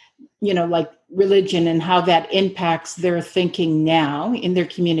at, like religion and how that impacts their thinking now in their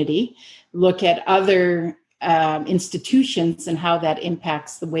community, look at other institutions and how that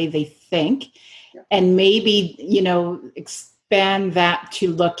impacts the way they think, and maybe, expand that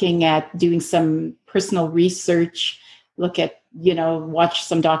to looking at doing some personal research, look at, watch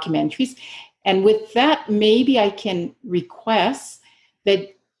some documentaries. And with that, maybe I can request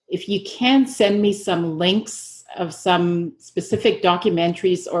that if you can send me some links of some specific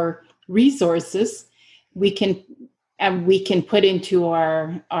documentaries or resources, we can put into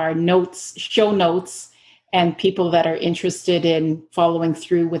our notes, show notes, and people that are interested in following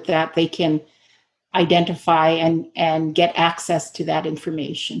through with that, they can identify and get access to that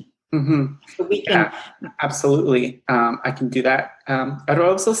information. Mm-hmm. So we can absolutely. I can do that. I'd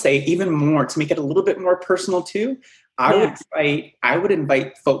also say even more to make it a little bit more personal too. I would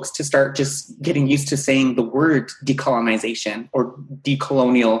invite folks to start just getting used to saying the word decolonization or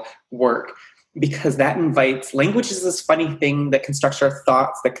decolonial work, because that invites language is this funny thing that constructs our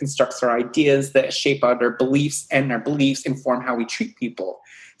thoughts, that constructs our ideas, that shape out our beliefs, and our beliefs inform how we treat people.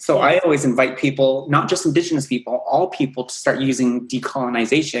 So I always invite people, not just Indigenous people, all people, to start using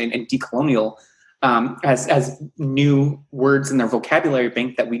decolonization and decolonial as new words in their vocabulary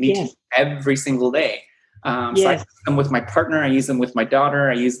bank that we need to use every single day. So I use them with my partner, I use them with my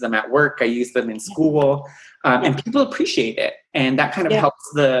daughter, I use them at work, I use them in school, and people appreciate it. And that kind of helps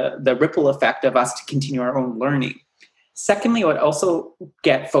the ripple effect of us to continue our own learning. Secondly, I would also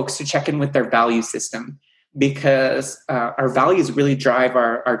get folks to check in with their value system, because our values really drive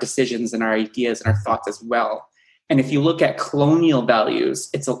our decisions and our ideas and our thoughts as well. And if you look at colonial values,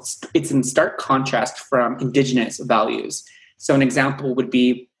 it's in stark contrast from Indigenous values. So an example would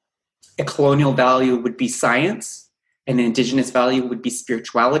be a colonial value would be science, an Indigenous value would be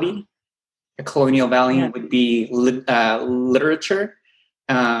spirituality. A colonial value would be literature.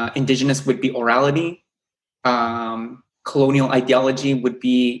 Indigenous would be orality. Colonial ideology would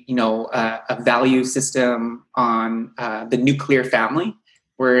be, a value system on the nuclear family,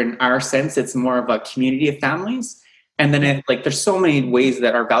 where in our sense, it's more of a community of families. And then there's so many ways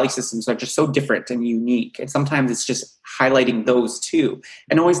that our value systems are just so different and unique. And sometimes it's just highlighting those too,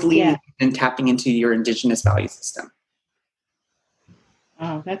 and always leading and tapping into your Indigenous value system.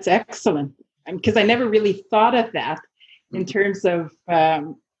 Oh, that's excellent. Because I never really thought of that in terms of,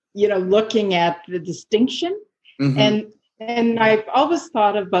 looking at the distinction. Mm-hmm. And I've always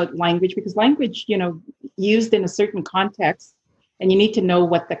thought about language, because language, used in a certain context, and you need to know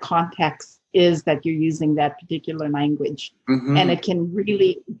what the context is that you're using that particular language. Mm-hmm. And it can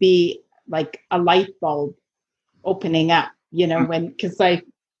really be like a light bulb opening up, mm-hmm.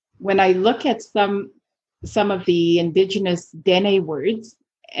 when I look at some of the Indigenous Dene words,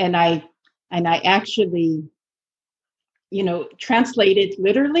 and I actually, translate it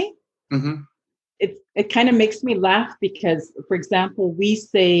literally, mm-hmm. It kind of makes me laugh, because, for example, we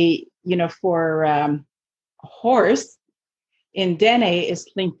say, for horse in Dene is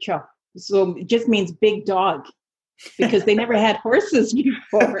linkages. So it just means big dog, because they never had horses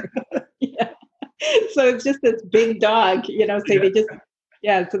before. So it's just this big dog, so they just,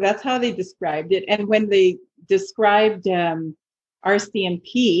 so that's how they described it. And when they described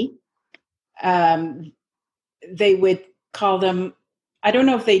RCMP, they would call them, I don't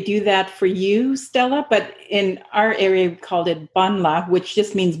know if they do that for you, Stella, but in our area we called it banla, which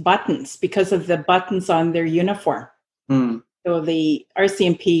just means buttons, because of the buttons on their uniform. Mm. So the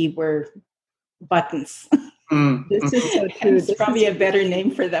RCMP were buttons. Mm. This is so true. It's probably a better name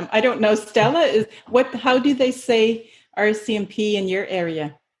for them. I don't know, Stella, how do they say RCMP in your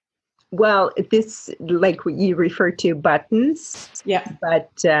area? Well, this, like what you refer to, buttons. Yeah. But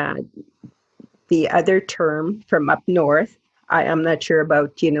the other term from up north, I'm not sure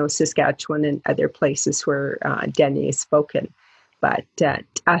about, Saskatchewan and other places where Dene is spoken, but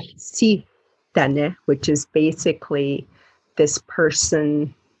Katzie Dene, which is basically this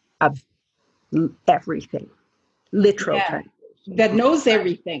person of everything, literal. Yeah. That knows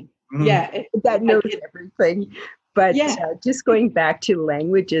everything. Mm. Yeah. That knows everything. But just going back to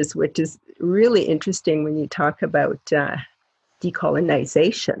languages, which is really interesting when you talk about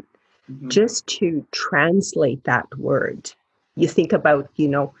decolonization, mm-hmm. just to translate that word. You think about,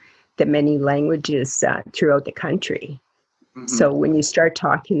 the many languages throughout the country. Mm-hmm. So when you start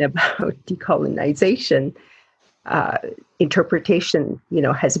talking about decolonization, interpretation,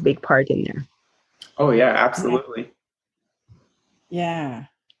 has a big part in there. Oh, yeah, absolutely. Yeah.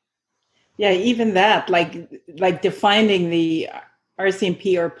 Yeah, even that, like defining the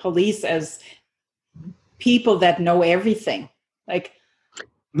RCMP or police as people that know everything. Like,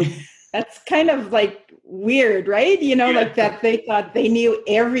 that's kind of weird, right? Like that they thought they knew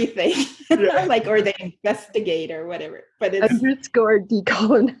everything, or they investigate or whatever. But it's underscore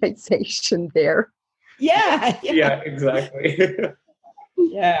decolonization there. Yeah. Yeah, exactly.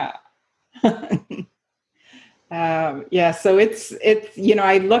 Yeah. So it's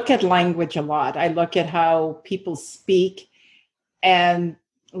I look at language a lot. I look at how people speak, and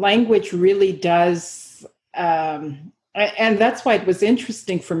language really does And that's why it was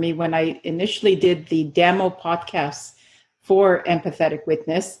interesting for me when I initially did the demo podcast for Empathetic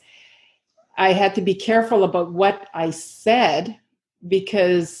Witness. I had to be careful about what I said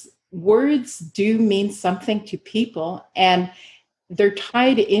because words do mean something to people and they're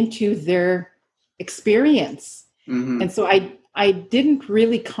tied into their experience. Mm-hmm. And so I didn't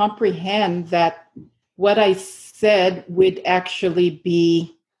really comprehend that what I said would actually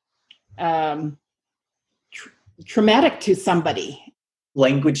be traumatic to somebody.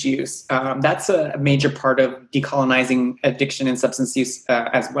 Language use. That's a major part of decolonizing addiction and substance use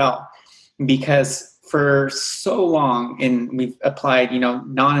as well. Because for so long, we've applied,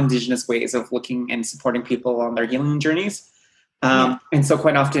 non-Indigenous ways of looking and supporting people on their healing journeys. And so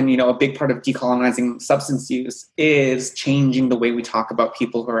quite often, a big part of decolonizing substance use is changing the way we talk about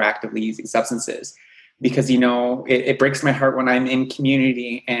people who are actively using substances. Because, it breaks my heart when I'm in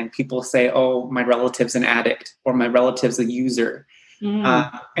community and people say, oh, my relative's an addict or my relative's a user.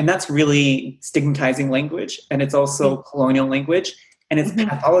 And that's really stigmatizing language. And it's also colonial language. And it's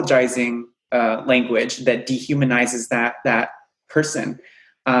pathologizing language that dehumanizes that person.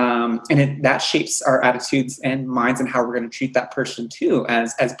 And that shapes our attitudes and minds and how we're going to treat that person too,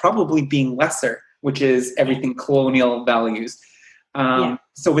 as probably being lesser, which is everything colonial values.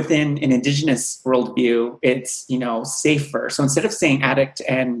 So within an Indigenous worldview, it's, safer. So instead of saying addict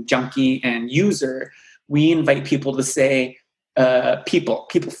and junkie and user, we invite people to say people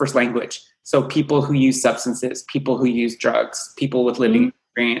first language. So people who use substances, people who use drugs, people with living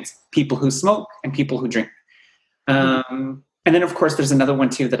experience, people who smoke, and people who drink. And then, of course, there's another one,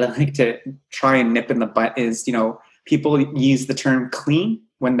 too, that I like to try and nip in the butt is, people use the term clean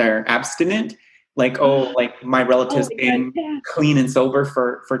when they're abstinent. Like, my relative's been clean and sober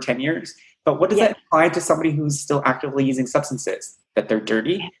for 10 years. But what does that apply to somebody who's still actively using substances? That they're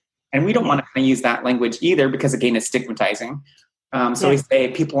dirty? And we don't want to use that language either because, again, it's stigmatizing. So we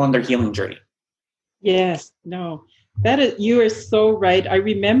say people on their healing journey. Yes, no. You are so right. I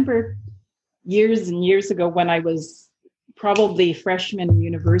remember years and years ago when I was probably freshman in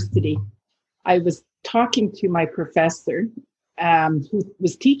university, I was talking to my professor who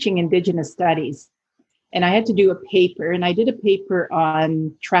was teaching Indigenous studies. And I had to do a paper, and I did a paper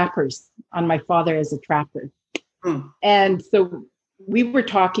on trappers, on my father as a trapper. And so we were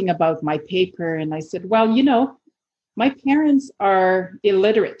talking about my paper, and I said, well, my parents are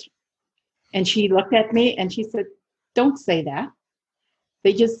illiterate. And she looked at me and she said, don't say that.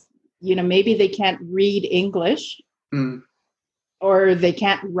 They just, maybe they can't read English or they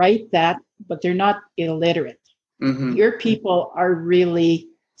can't write that, but they're not illiterate. Your people are really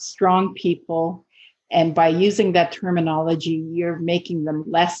strong people. And by using that terminology, you're making them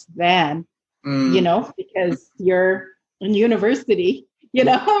less than, because you're in university,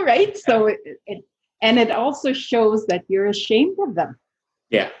 right? So it also shows that you're ashamed of them.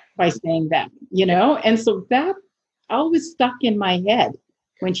 By saying that, and so that always stuck in my head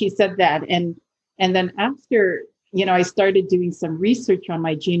when she said that. And then after, I started doing some research on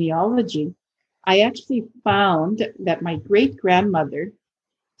my genealogy, I actually found that my great grandmother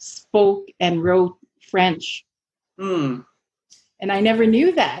spoke and wrote French. And I never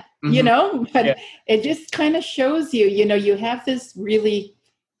knew that, but it just kind of shows you, you have this really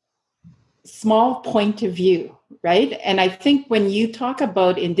small point of view, right? And I think when you talk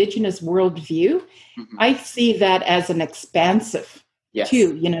about Indigenous worldview, I see that as an expansive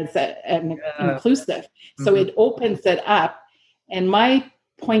too, it's an inclusive. So it opens it up. And my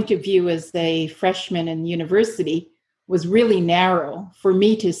point of view as a freshman in university was really narrow for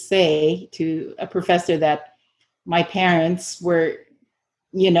me to say to a professor that my parents were,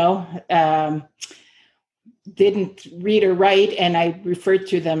 didn't read or write, and I referred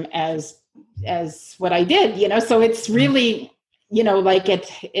to them as what I did, so it's really,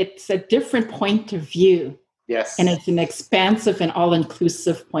 it's a different point of view. Yes. And it's an expansive and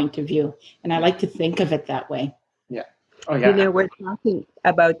all-inclusive point of view. And I like to think of it that way. Yeah. Oh, yeah. We're talking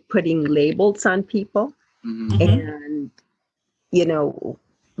about putting labels on people. And,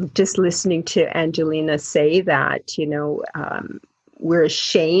 just listening to Angelina say that, we're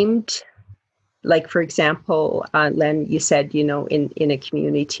ashamed. Like, for example, Len, you said, in a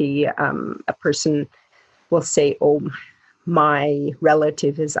community, a person will say, oh, my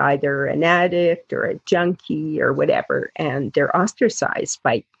relative is either an addict or a junkie or whatever, and they're ostracized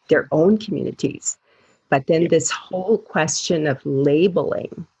by their own communities. But then this whole question of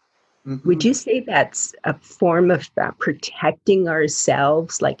labeling, would you say that's a form of protecting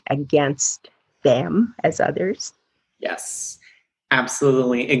ourselves, like against them as others? Yes.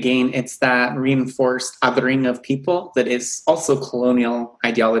 Absolutely. Again, it's that reinforced othering of people that is also colonial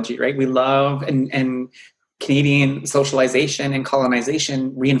ideology, right? We love and Canadian socialization and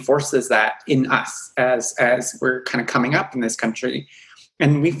colonization reinforces that in us as we're kind of coming up in this country.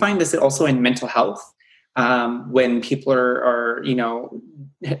 And we find this also in mental health, when people are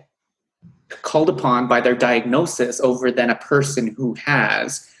called upon by their diagnosis over then a person who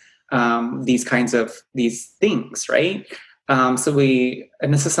has these things, right? And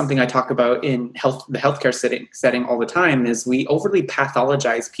this is something I talk about in the healthcare setting all the time, is we overly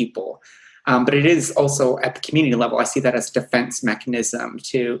pathologize people. But it is also at the community level. I see that as a defense mechanism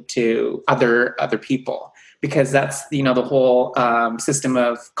to other people, because that's the whole system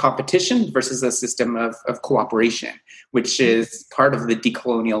of competition versus a system of cooperation, which is part of the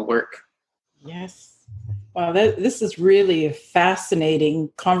decolonial work. Yes. Wow, this is really a fascinating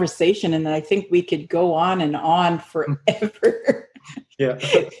conversation, and I think we could go on and on forever. Yeah.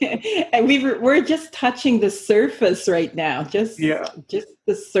 And we're just touching the surface right now, just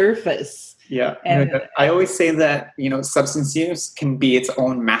the surface. Yeah. And I always say that, substance use can be its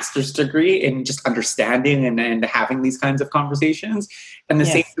own master's degree in just understanding and having these kinds of conversations. And the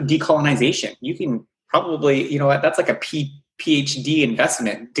same for decolonization. You can probably, that's like a PhD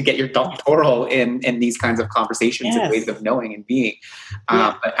investment to get your doctoral in these kinds of conversations and ways of knowing and being.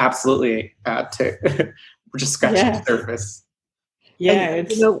 But absolutely, we're just scratching the surface. Yeah.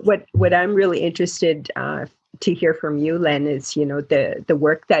 And, what I'm really interested to hear from you, Len, is, the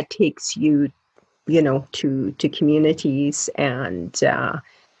work that takes you, to communities, and,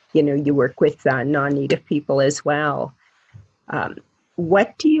 you work with non-Native people as well.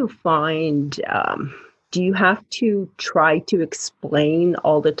 What do you find, do you have to try to explain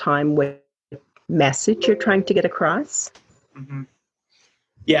all the time what message you're trying to get across? Mm-hmm.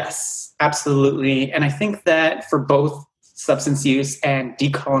 Yes, absolutely. And I think that for both substance use and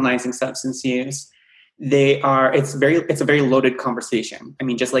decolonizing substance use, it's a very loaded conversation. I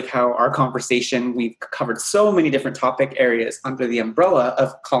mean, just like how our conversation, we've covered so many different topic areas under the umbrella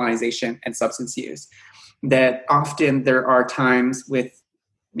of colonization and substance use, that often there are times with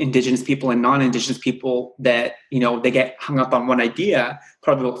Indigenous people and non-Indigenous people that, they get hung up on one idea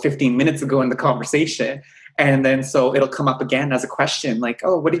probably about 15 minutes ago in the conversation. And then so it'll come up again as a question like,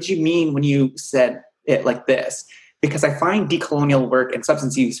 oh, what did you mean when you said it like this? Because I find decolonial work and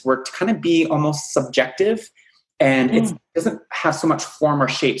substance use work to kind of be almost subjective, and it doesn't have so much form or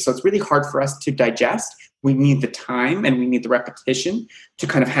shape. So it's really hard for us to digest. We need the time and we need the repetition to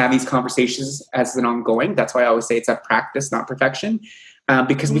kind of have these conversations as an ongoing. That's why I always say it's a practice, not perfection,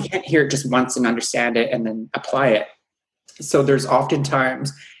 because we can't hear it just once and understand it and then apply it. So there's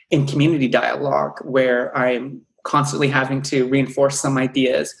oftentimes in community dialogue where I'm constantly having to reinforce some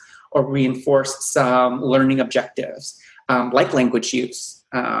ideas or reinforce some learning objectives, like language use.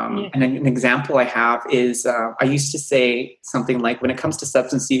 And an example I have is I used to say something like, when it comes to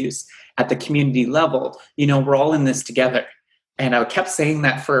substance use at the community level, we're all in this together. And I kept saying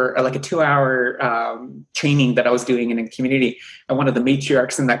that for like a 2-hour training that I was doing in a community. And one of the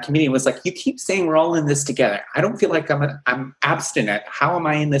matriarchs in that community was like, you keep saying we're all in this together. I don't feel like I'm abstinent. How am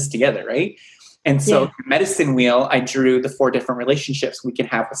I in this together, right? And so the medicine wheel, I drew the 4 different relationships we can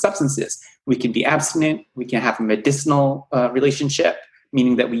have with substances. We can be abstinent. We can have a medicinal relationship,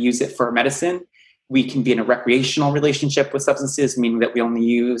 meaning that we use it for medicine. We can be in a recreational relationship with substances, meaning that we only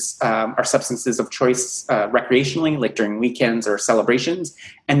use our substances of choice recreationally, like during weekends or celebrations.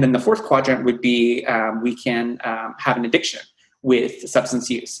 And then the 4th quadrant would be we can have an addiction with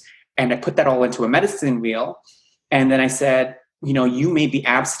substance use. And I put that all into a medicine wheel. And then I said, you may be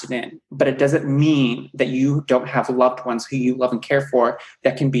abstinent, but it doesn't mean that you don't have loved ones who you love and care for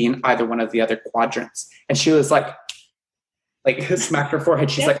that can be in either one of the other quadrants. And she was like smacked her forehead.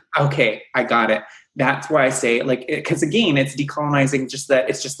 She's like, okay, I got it. That's why I say because again, it's decolonizing just that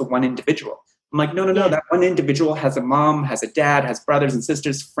it's just the one individual. I'm like, no, that one individual has a mom, has a dad, has brothers and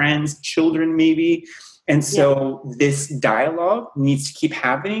sisters, friends, children, maybe. And so this dialogue needs to keep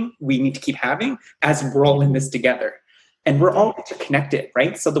having, we need to keep having as we're all in this together. And we're all interconnected,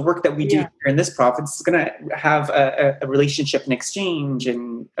 right? So the work that we do here in this province is going to have a relationship and exchange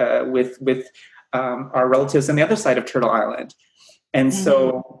and with our relatives on the other side of Turtle Island. And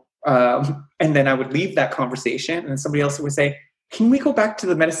so, and then I would leave that conversation and somebody else would say, can we go back to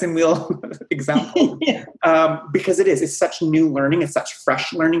the medicine wheel example? Because it's such new learning. It's such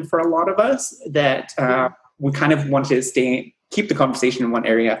fresh learning for a lot of us that we kind of want to keep the conversation in one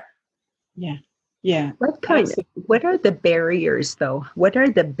area. Yeah. What are the barriers, though? What are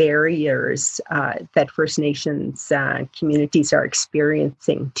the barriers that First Nations communities are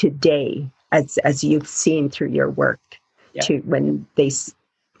experiencing today, as you've seen through your work, to when they,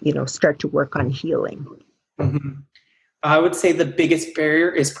 start to work on healing? Mm-hmm. I would say the biggest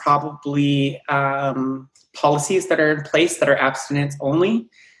barrier is probably policies that are in place that are abstinence only.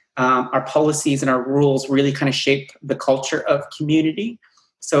 Our policies and our rules really kind of shape the culture of community.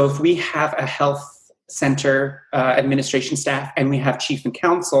 So if we have a health center administration staff and we have chief and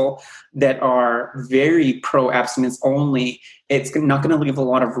council that are very pro-abstinence only, it's not going to leave a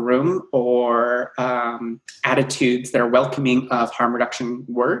lot of room or attitudes that are welcoming of harm reduction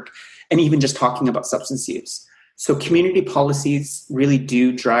work and even just talking about substance use. So community policies really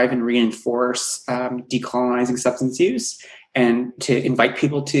do drive and reinforce decolonizing substance use and to invite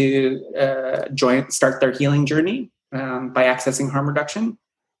people to start their healing journey by accessing harm reduction.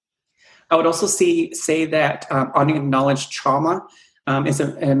 I would also say that unacknowledged trauma is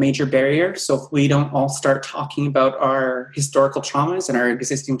a major barrier. So if we don't all start talking about our historical traumas and our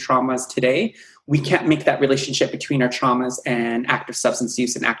existing traumas today, we can't make that relationship between our traumas and active substance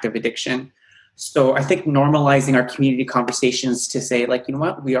use and active addiction. So I think normalizing our community conversations to say, like, you know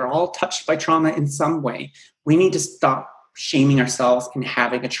what, we are all touched by trauma in some way. We need to stop shaming ourselves and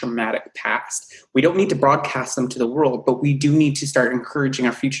having a traumatic past. We don't need to broadcast them to the world, but we do need to start encouraging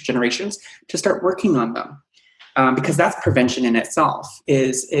our future generations to start working on them. Because that's prevention in itself.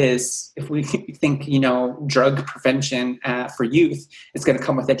 Is if we think, drug prevention for youth is going to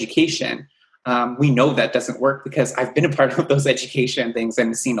come with education, we know that doesn't work because I've been a part of those education things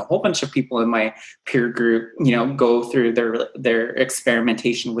and seen a whole bunch of people in my peer group, go through their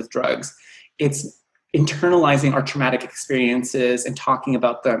experimentation with drugs. It's internalizing our traumatic experiences and talking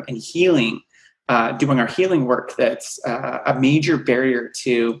about them and healing, doing our healing work that's a major barrier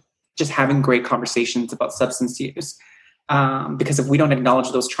to just having great conversations about substance use. Because if we don't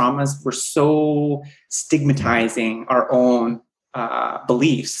acknowledge those traumas, we're so stigmatizing our own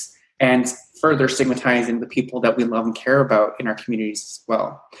beliefs and further stigmatizing the people that we love and care about in our communities as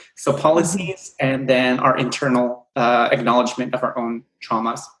well. So policies and then our internal acknowledgement of our own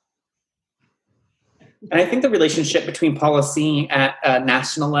traumas. And I think the relationship between policy at a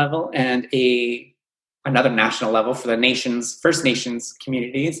national level and another national level for the First Nations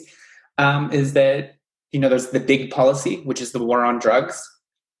communities is that, there's the big policy, which is the war on drugs.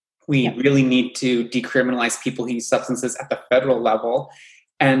 We really need to decriminalize people who use substances at the federal level.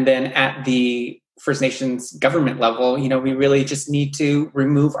 And then at the First Nations government level, we really just need to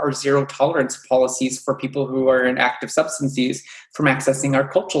remove our zero tolerance policies for people who are in active substance use from accessing our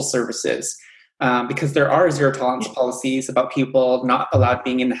cultural services. Because there are zero tolerance policies about people not allowed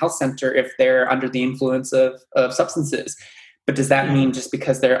being in the health center if they're under the influence of substances. But does that mean just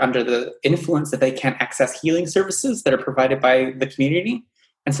because they're under the influence that they can't access healing services that are provided by the community?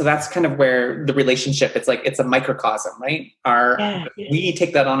 And so that's kind of where the relationship, it's a microcosm, right? We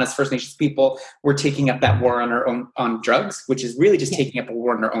take that on as First Nations people. We're taking up that war on drugs, which is really just taking up a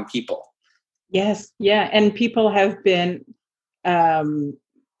war on our own people. Yes. Yeah. And people have been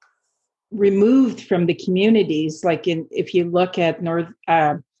removed from the communities. Like if you look at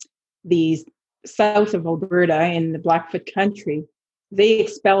the south of Alberta in the Blackfoot country, they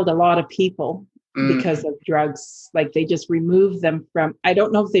expelled a lot of people because of drugs. Like they just removed them from, I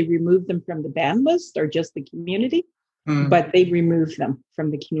don't know if they removed them from the ban list or just the community, but they removed them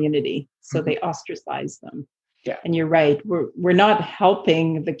from the community. So they ostracized them. Yeah. And you're right. We're not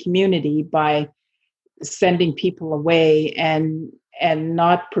helping the community by sending people away and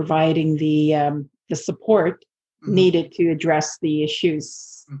not providing the support needed to address the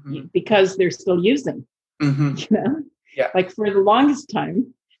issues because they're still using. Yeah. Like for the longest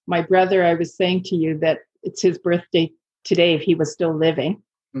time, my brother, I was saying to you that it's his birthday today if he was still living.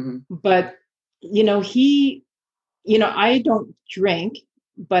 But I don't drink,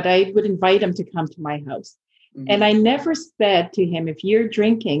 but I would invite him to come to my house. And I never said to him, if you're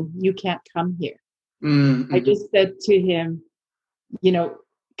drinking, you can't come here. I just said to him,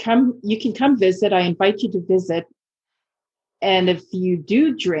 you can come visit. I invite you to visit. And if you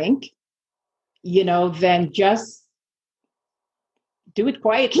do drink, then just do it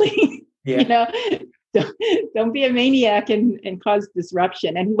quietly. Don't be a maniac and cause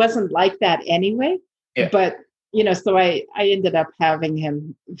disruption. And he wasn't like that anyway. Yeah. But, so I ended up having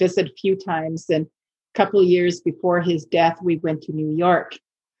him visit a few times. And a couple of years before his death, we went to New York.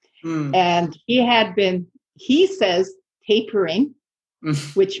 And he had been, he says, tapering,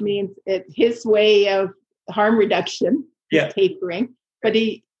 which means his way of harm reduction is tapering, but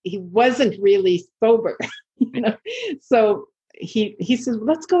he wasn't really sober. So he says,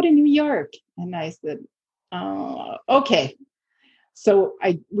 let's go to New York. And I said, okay. So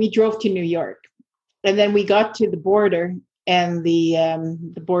we drove to New York, and then we got to the border, and the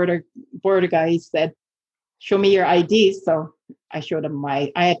border guy said, show me your ID. So I showed him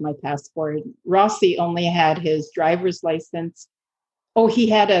I had my passport. Rossi only had his driver's license. Oh, he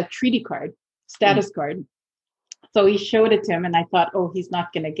had a treaty card, status card. So he showed it to him, and I thought, oh, he's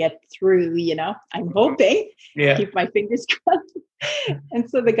not going to get through, I'm hoping. Yeah. Keep my fingers crossed. And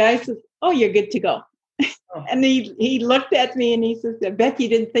so the guy says, oh, you're good to go. Oh. And he looked at me and he says, I bet you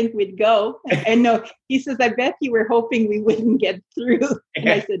didn't think we'd go. And no, he says, I bet you were hoping we wouldn't get through. And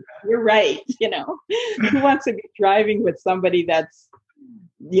I said, you're right. Who wants to be driving with somebody that's,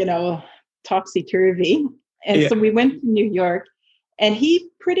 topsy-turvy? And so we went to New York, and he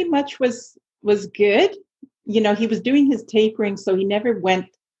pretty much was good. He was doing his tapering, so he never went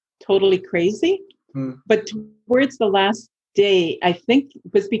totally crazy. But towards the last day, I think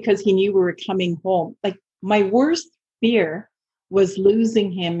it was because he knew we were coming home. Like, my worst fear was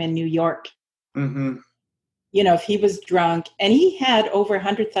losing him in New York. Mm-hmm. If he was drunk, and he had over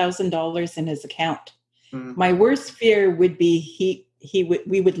 $100,000 in his account. Mm-hmm. My worst fear would be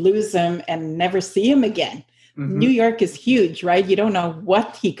we would lose him and never see him again. Mm-hmm. New York is huge, right? You don't know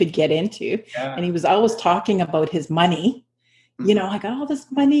what he could get into. Yeah. And he was always talking about his money. Mm-hmm. I got all this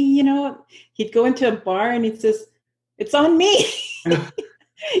money, he'd go into a bar and he says, it's on me.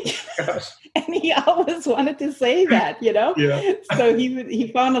 And he always wanted to say that, Yeah. So he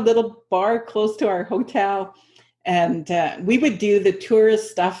found a little bar close to our hotel, and we would do the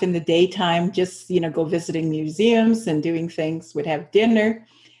tourist stuff in the daytime, just, go visiting museums and doing things. We'd have dinner.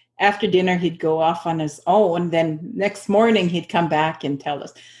 After dinner, he'd go off on his own. Then next morning, he'd come back and tell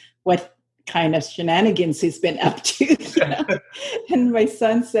us what kind of shenanigans he's been up to. And my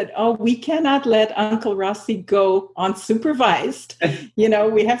son said, oh, we cannot let Uncle Rossi go unsupervised.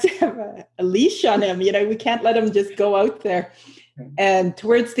 We have to have a leash on him. We can't let him just go out there. And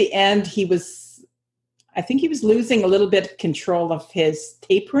towards the end, I think he was losing a little bit of control of his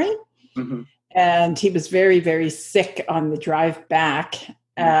tapering. Mm-hmm. And he was very, very sick on the drive back.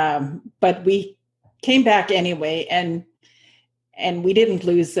 But we came back anyway, and we didn't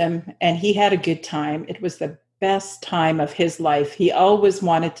lose him, and he had a good time. It was the best time of his life. He always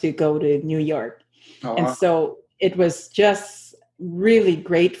wanted to go to New York. Oh, and so it was just really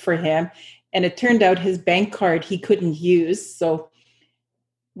great for him. And it turned out his bank card he couldn't use. So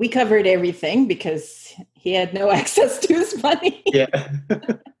we covered everything because he had no access to his money. Yeah.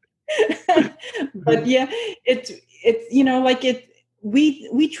 But yeah, it's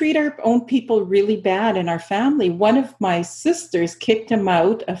we treat our own people really bad in our family. One of my sisters kicked him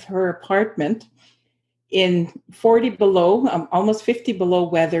out of her apartment in 40 below, almost 50 below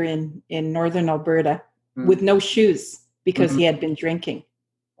weather in northern Alberta with no shoes because he had been drinking.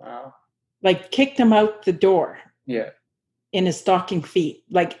 Wow. Like, kicked him out the door. Yeah. In his stocking feet.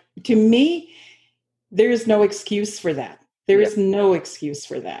 Like, to me, there is no excuse for that. There is no excuse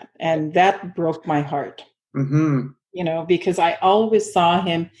for that. And that broke my heart. Mm-hmm. Because I always saw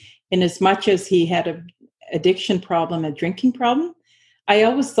him, in as much as he had an addiction problem, a drinking problem, I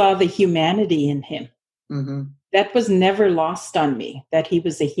always saw the humanity in him. Mm-hmm. That was never lost on me, that he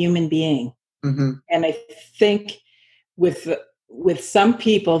was a human being. Mm-hmm. And I think with some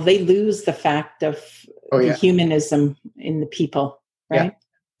people, they lose the fact of the humanism in the people, right?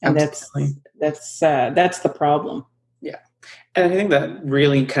 Yeah, and that's the problem. Yeah. And I think that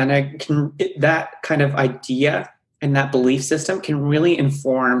really that kind of idea and that belief system can really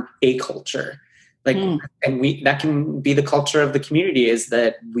inform a culture. And that can be the culture of the community, is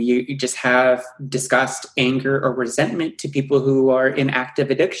that we just have disgust, anger, or resentment to people who are in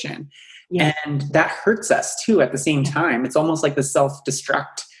active addiction. Yeah. And that hurts us too at the same time. It's almost like the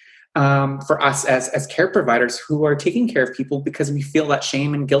self-destruct for us as care providers who are taking care of people, because we feel that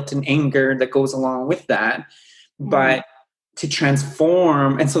shame and guilt and anger that goes along with that. But to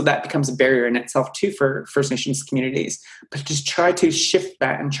transform, and so that becomes a barrier in itself too for First Nations communities, but just try to shift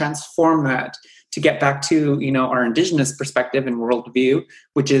that and transform that to get back to, our Indigenous perspective and worldview,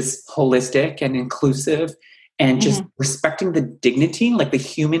 which is holistic and inclusive, and just respecting the dignity, like the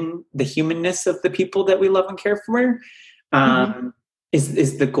humanness of the people that we love and care for,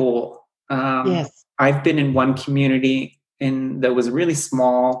 is the goal. Yes. I've been in one community that was really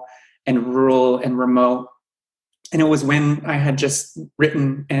small and rural and remote. And it was when I had just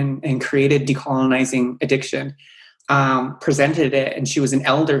written and created Decolonizing Addiction, presented it, and she was an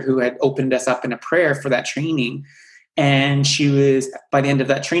elder who had opened us up in a prayer for that training. And she was, by the end of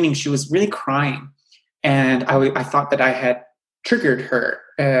that training, she was really crying. And I thought that I had triggered her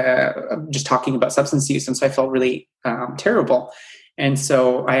just talking about substance use. And so I felt really terrible. And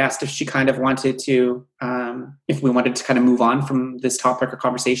so I asked if she kind of wanted to, if we wanted to kind of move on from this topic or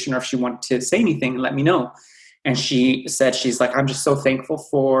conversation, or if she wanted to say anything and let me know. And she said, she's like, I'm just so thankful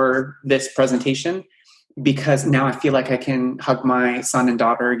for this presentation. because now I feel like I can hug my son and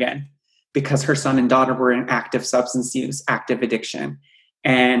daughter again, because her son and daughter were in active substance use, active addiction.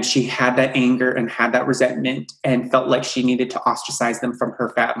 And she had that anger and had that resentment and felt like she needed to ostracize them from her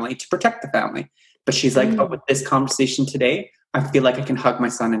family to protect the family. But she's like, oh, with this conversation today, I feel like I can hug my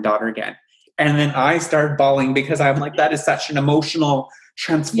son and daughter again. And then I started bawling because I'm like, that is such an emotional,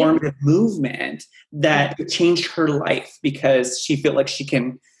 transformative movement that changed her life, because she felt like she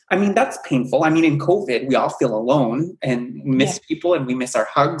can. I mean, that's painful. I mean, in COVID, we all feel alone and miss people, and we miss our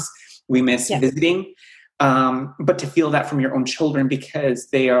hugs. We miss visiting. But to feel that from your own children, because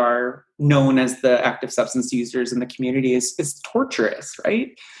they are known as the active substance users in the community, is torturous,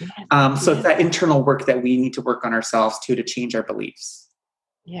 right? So it's that internal work that we need to work on ourselves too, to change our beliefs.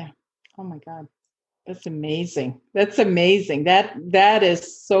 Yeah. Oh my God. That's amazing. That's amazing. That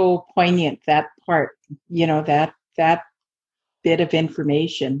is so poignant, that part, that bit of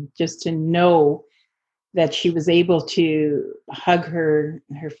information, just to know that she was able to hug her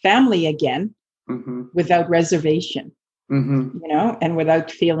family again without reservation, and without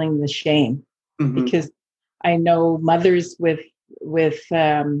feeling the shame. Because I know mothers with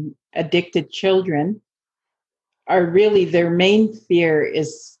addicted children are really, their main fear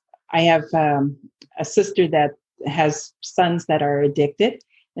is, I have a sister that has sons that are addicted,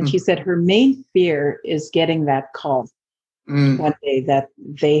 and she said her main fear is getting that call one day that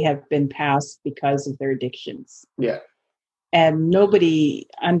they have been passed because of their addictions. Yeah. And nobody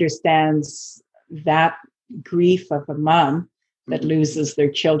understands that grief of a mom that loses their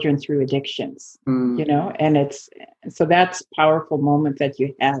children through addictions, and so that's a powerful moment that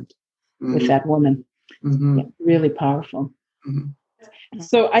you had with that woman. Yeah, really powerful.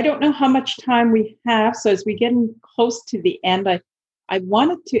 So I don't know how much time we have. So as we get close to the end, I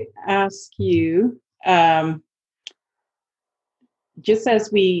wanted to ask you, just as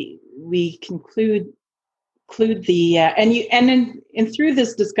we conclude the and through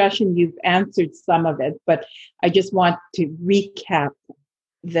this discussion you've answered some of it, but I just want to recap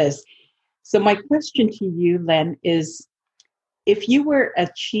this. So my question to you, Len, is, if you were a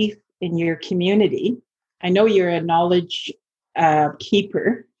chief in your community, I know you're a knowledge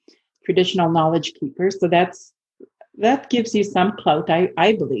keeper, traditional knowledge keeper, so that gives you some clout,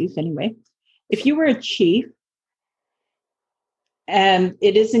 I believe, anyway. If you were a chief, and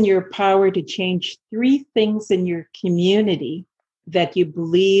it is in your power to change 3 things in your community that you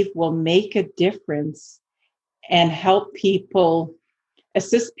believe will make a difference and help people,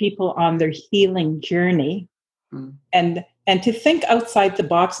 assist people on their healing journey, and to think outside the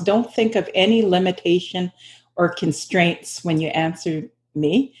box. Don't think of any limitation or constraints when you answer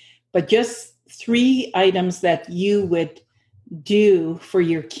me, but just 3 items that you would do for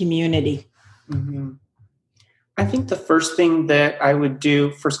your community. I think the first thing that I would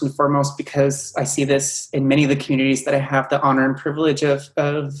do, first and foremost, because I see this in many of the communities that I have the honor and privilege of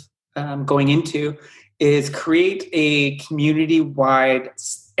going into, is create a community-wide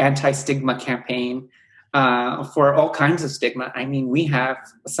anti-stigma campaign for all kinds of stigma. I mean,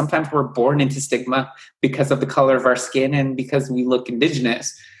 sometimes we're born into stigma because of the color of our skin and because we look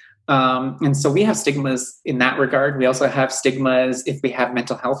Indigenous. And so we have stigmas in that regard. We also have stigmas if we have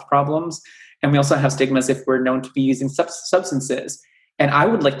mental health problems. And we also have stigmas if we're known to be using substances. And I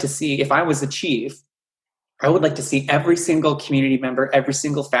would like to see, if I was a chief, I would like to see every single community member, every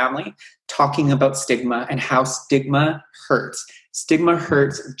single family talking about stigma and how stigma hurts. Stigma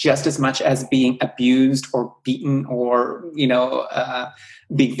hurts just as much as being abused or beaten or,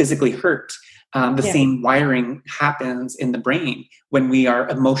 being physically hurt. The same wiring happens in the brain when we are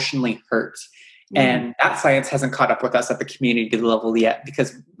emotionally hurt. And that science hasn't caught up with us at the community level yet,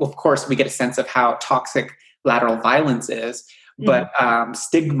 because, of course, we get a sense of how toxic lateral violence is. But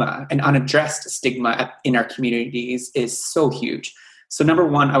stigma and unaddressed stigma in our communities is so huge. So number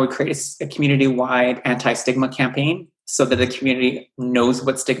one, I would create a community-wide anti-stigma campaign so that the community knows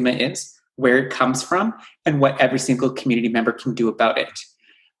what stigma is, where it comes from, and what every single community member can do about it.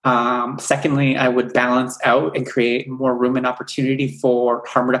 Secondly, I would balance out and create more room and opportunity for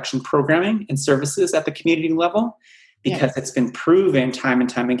harm reduction programming and services at the community level, because it's been proven time and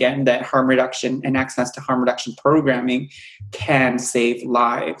time again that harm reduction and access to harm reduction programming can save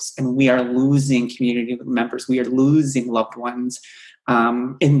lives. And we are losing community members. We are losing loved ones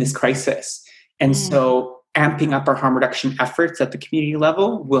in this crisis. And so amping up our harm reduction efforts at the community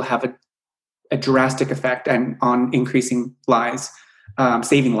level will have a drastic effect on increasing lives.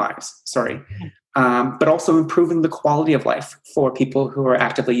 Saving lives, but also improving the quality of life for people who are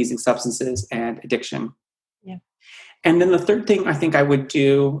actively using substances and addiction. And then the third thing I think I would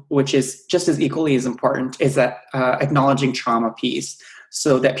do, which is just as equally as important, is that acknowledging trauma piece,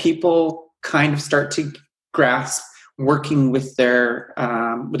 so that people kind of start to grasp working with their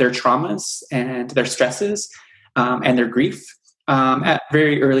traumas and their stresses and their grief at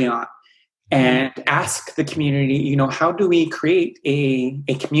very early on, and ask the community, how do we create a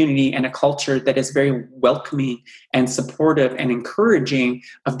community and a culture that is very welcoming and supportive and encouraging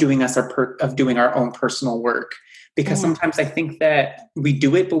of doing our own personal work? Because sometimes I think that we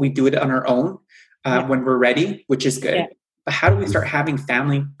do it, but we do it on our own when we're ready, which is good. Yeah. But how do we start having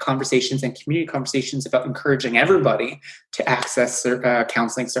family conversations and community conversations about encouraging everybody to access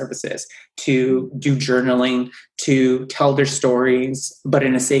counseling services, to do journaling, to tell their stories, but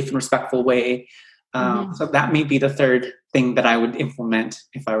in a safe and respectful way? So that may be the third thing that I would implement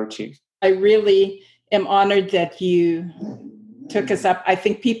if I were chief. I really am honored that you took us up. I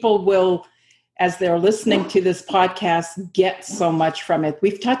think people will, as they're listening to this podcast, get so much from it.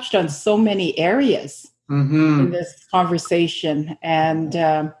 We've touched on so many areas in this conversation. And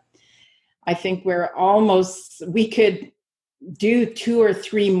I think we could do 2 or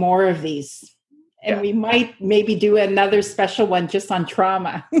 3 more of these. And we might maybe do another special one just on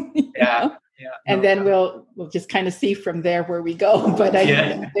trauma. And then we'll just kind of see from there where we go. But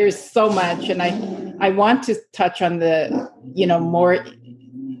there's so much. And I want to touch on the, more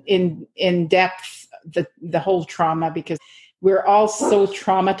in depth, the whole trauma, because we're all so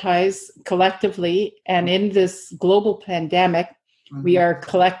traumatized collectively. And in this global pandemic, we are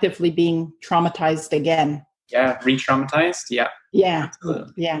collectively being traumatized again. Yeah, re-traumatized. Yeah. Yeah.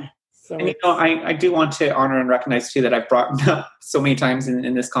 Absolutely. Yeah. So and I do want to honor and recognize too that I've brought up so many times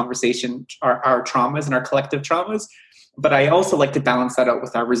in this conversation our traumas and our collective traumas. But I also like to balance that out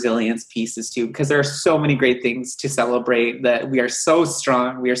with our resilience pieces too, because there are so many great things to celebrate, that we are so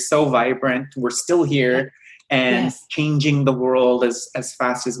strong, we are so vibrant, we're still here. And changing the world as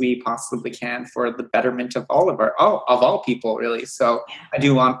fast as we possibly can for the betterment of all people, really. So I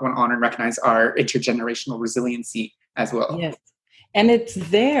do want to honor and recognize our intergenerational resiliency as well. Yes, and it's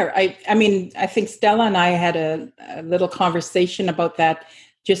there. I mean, I think Stella and I had a little conversation about that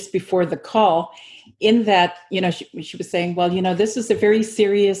just before the call. In that, she was saying, well, this is a very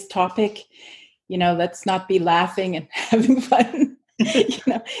serious topic. Let's not be laughing and having fun.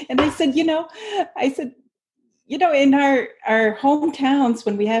 And I said, in our hometowns,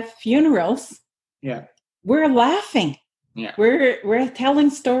 when we have funerals, we're laughing. Yeah. We're telling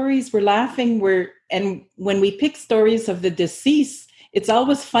stories, we're laughing, and when we pick stories of the deceased, it's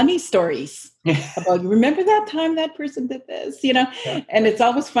always funny stories about, remember that time that person did this, and it's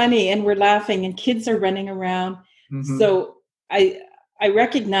always funny, and we're laughing, and kids are running around. So I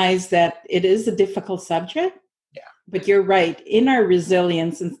recognize that it is a difficult subject. But you're right, in our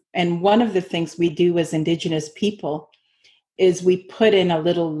resilience, and one of the things we do as Indigenous people is we put in a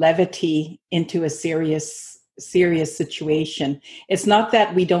little levity into a serious situation. It's not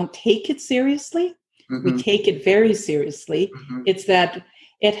that we don't take it seriously. We take it very seriously. It's that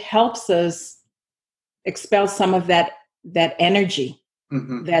it helps us expel some of that energy,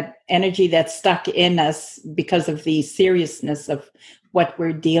 that energy that's stuck in us because of the seriousness of what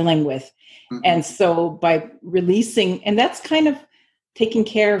we're dealing with. And so by releasing, and that's kind of taking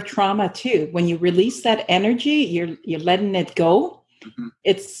care of trauma too. When you release that energy, you're letting it go.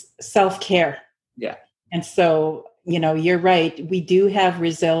 It's self-care. Yeah. And so, you're right. We do have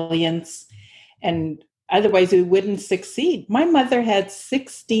resilience, and otherwise we wouldn't succeed. My mother had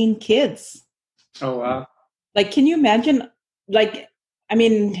 16 kids. Oh, wow. Like, can you imagine? Like, I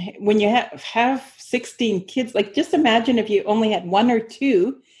mean, when you have 16 kids, like, just imagine if you only had 1 or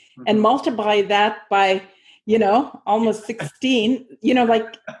 2. And multiply that by, almost 16,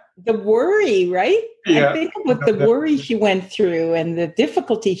 like the worry, right? Yeah. I think about the worry she went through and the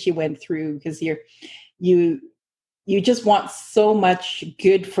difficulty she went through, because you just want so much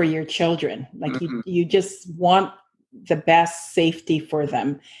good for your children. Like you just want the best safety for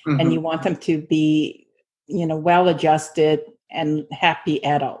them, and you want them to be, well-adjusted and happy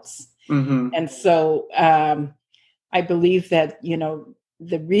adults. And so I believe that,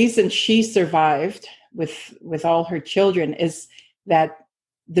 the reason she survived with all her children is that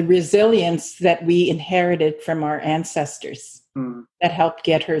the resilience that we inherited from our ancestors that helped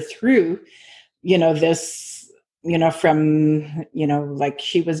get her through, this, from, like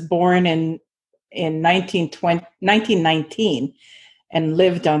she was born in 1919 and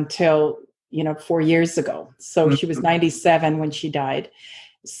lived until, 4 years ago. So she was 97 when she died.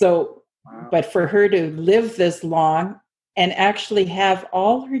 So, but for her to live this long and actually have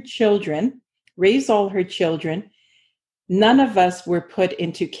all her children, raise all her children, none of us were put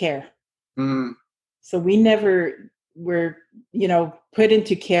into care. So we never were, put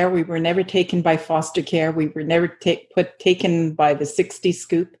into care. We were never taken by foster care. We were never taken by the 60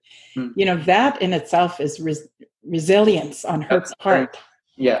 scoop. That in itself is resilience on her part.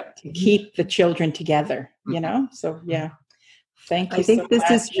 To keep the children together, So, yeah. Thank you. I think so this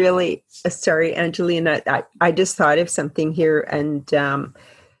much. is really, sorry, Angelina, I just thought of something here, and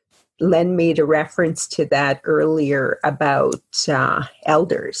Len made a reference to that earlier about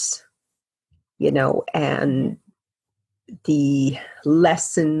elders, and the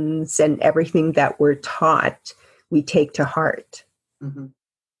lessons and everything that we're taught, we take to heart. Mm-hmm.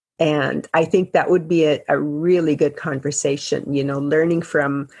 And I think that would be a really good conversation, learning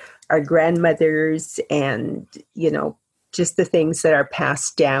from our grandmothers and, just the things that are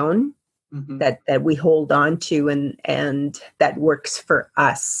passed down, mm-hmm. that we hold on to and that works for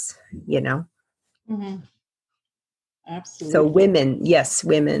us, Mm-hmm. Absolutely. So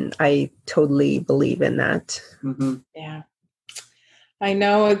women, I totally believe in that. Mm-hmm. Yeah. I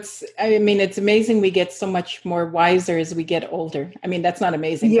know it's amazing we get so much more wiser as we get older. I mean, that's not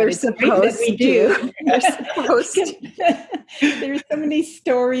amazing. You're but it's supposed that we do. To. You're supposed to. There's so many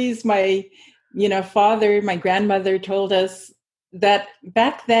stories my father, my grandmother told us that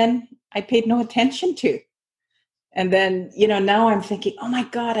back then I paid no attention to. And then, now I'm thinking, oh my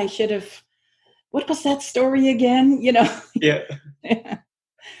God, I should have, what was that story again? Yeah.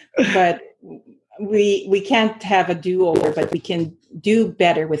 But we can't have a do-over, but we can do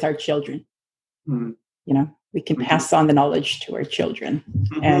better with our children. Mm-hmm. We can pass on the knowledge to our children,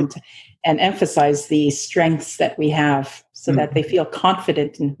 mm-hmm. and emphasize the strengths that we have so mm-hmm. that they feel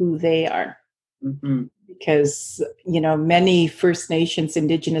confident in who they are. Mm-hmm. Because, many First Nations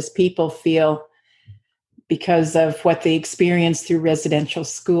Indigenous people feel, because of what they experience through residential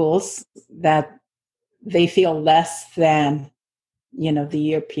schools, that they feel less than, the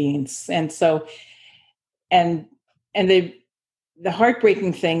Europeans. And so, and the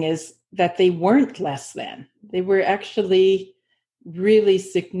heartbreaking thing is that they weren't less than. They were actually really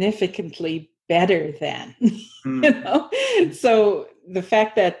significantly better than, So the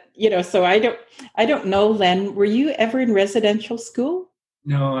fact that, so I don't know, Len, were you ever in residential school?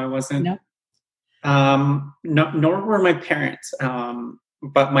 No, I wasn't. No. No, nor were my parents.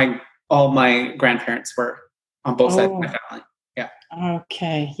 But all my grandparents were on both sides of my family. Yeah.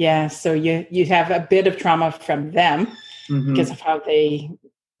 Okay. Yeah. So you have a bit of trauma from them mm-hmm. because of how they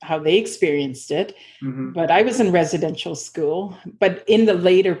experienced it. Mm-hmm. But I was in residential school, but in the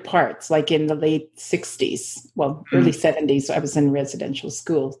later parts, like in the late 60s, early 70s, I was in residential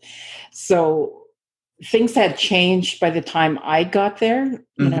school. So things had changed by the time I got there.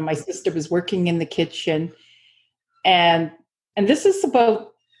 Mm-hmm. My sister was working in the kitchen, and this is about,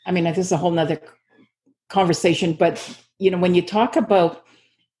 this is a whole nother conversation, but when you talk about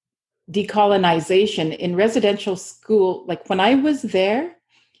decolonization in residential school, like when I was there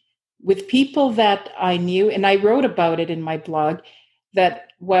with people that I knew, and I wrote about it in my blog, that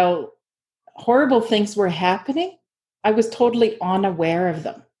while horrible things were happening, I was totally unaware of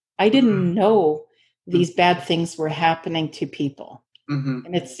them. I didn't know these bad things were happening to people. Mm-hmm.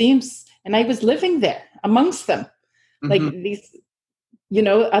 And it seems, and I was living there amongst them, mm-hmm. like these,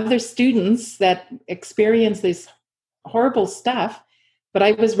 other students that experience this horrible stuff, but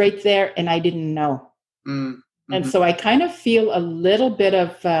I was right there and I didn't know. Mm-hmm. And so I kind of feel a little bit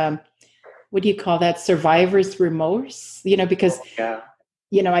of, what do you call that? Survivor's remorse, because,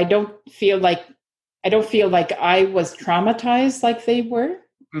 I don't feel like I was traumatized like they were.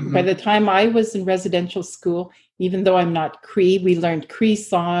 Mm-hmm. By the time I was in residential school, even though I'm not Cree, we learned Cree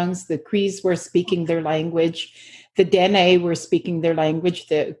songs. The Crees were speaking their language. The Dene were speaking their language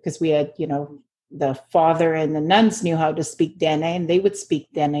because we had, the father and the nuns knew how to speak Dene, and they would speak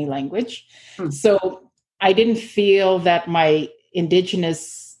Dene language. Mm-hmm. So I didn't feel that my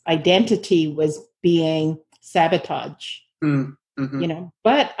Indigenous identity was being sabotaged, mm-hmm.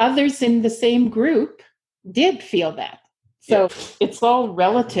 But others in the same group did feel that. So it's all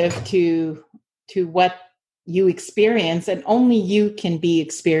relative to what you experience, and only you can be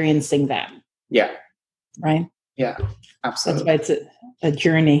experiencing that. Yeah. Right? Yeah, absolutely. That's why it's a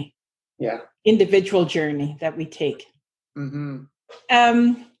journey. Yeah. Individual journey that we take. Mm-hmm.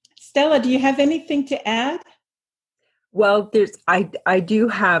 Stella, do you have anything to add? Well, I do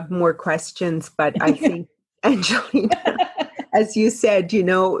have more questions, but I think, Angelina, as you said,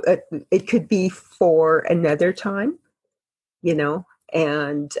 it could be for another time,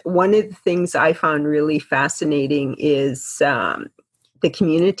 and one of the things I found really fascinating is the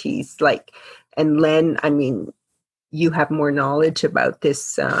communities, and Len, you have more knowledge about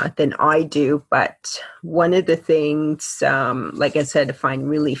this than I do, but one of the things, like I said, I find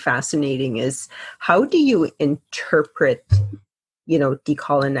really fascinating is how do you interpret,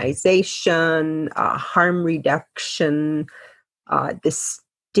 decolonization, harm reduction, the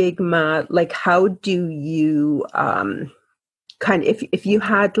stigma? Like, how do you if you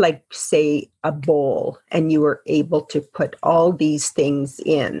had, like, say, a bowl and you were able to put all these things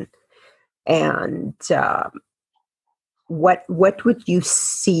in, and what would you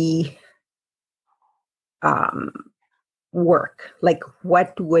see work? Like,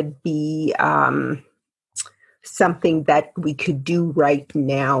 what would be something that we could do right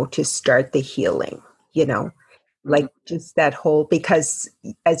now to start the healing? Like, just that whole, because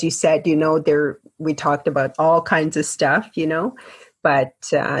as you said, we talked about all kinds of stuff, but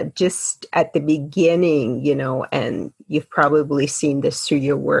just at the beginning, and you've probably seen this through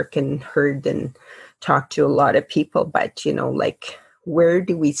your work and heard and talked to a lot of people, but, like, where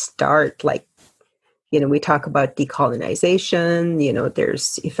do we start? Like, we talk about decolonization,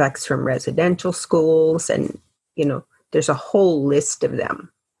 there's effects from residential schools, and, there's a whole list of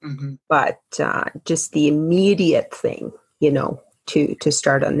them. Mm-hmm. But just the immediate thing, to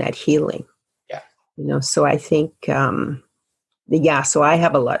start on that healing. Yeah. So I think, so I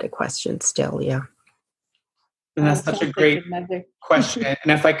have a lot of questions still. Yeah. And that's such a great question.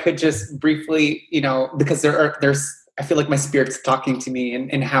 And if I could just briefly, because there's, I feel like my spirit's talking to me,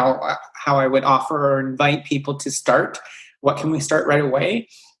 and how I would offer or invite people to start. What can we start right away?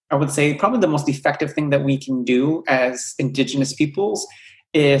 I would say probably the most effective thing that we can do as Indigenous peoples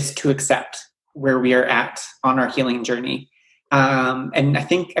is to accept where we are at on our healing journey. And I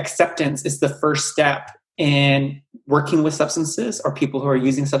think acceptance is the first step in working with substances or people who are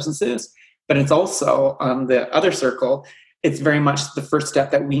using substances. But it's also, on the other circle, it's very much the first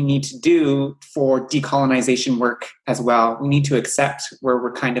step that we need to do for decolonization work as well. We need to accept where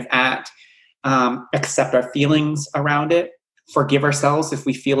we're kind of at, accept our feelings around it, forgive ourselves if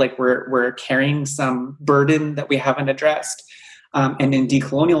we feel like we're carrying some burden that we haven't addressed. And in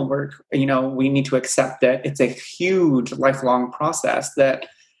decolonial work, we need to accept that it's a huge lifelong process, that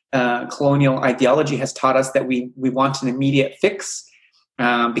colonial ideology has taught us that we want an immediate fix,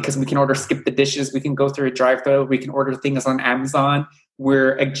 because we can order skip the dishes, we can go through a drive-thru, we can order things on Amazon.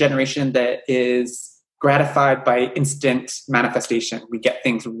 We're a generation that is gratified by instant manifestation. We get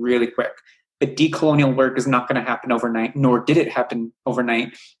things really quick. But decolonial work is not going to happen overnight, nor did it happen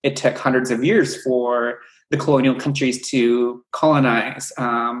overnight. It took hundreds of years for the colonial countries to colonize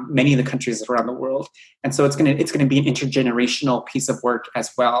many of the countries around the world. And so it's going to be an intergenerational piece of work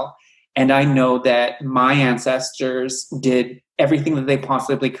as well. And I know that my ancestors did everything that they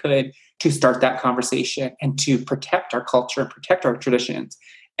possibly could to start that conversation and to protect our culture and protect our traditions.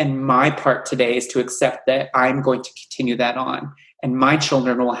 And my part today is to accept that I'm going to continue that on. And my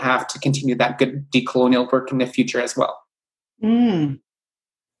children will have to continue that good decolonial work in the future as well.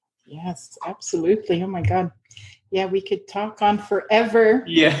 Yes, absolutely. Oh my God. Yeah, we could talk on forever.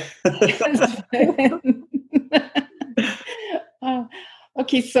 Yeah.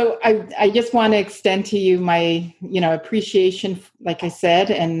 Okay, so I just want to extend to you my, appreciation, like I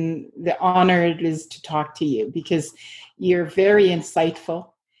said, and the honor it is to talk to you, because you're very insightful.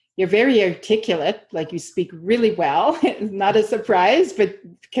 You're very articulate, like you speak really well. It's not a surprise, but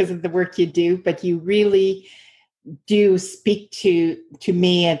because of the work you do, but you really do speak to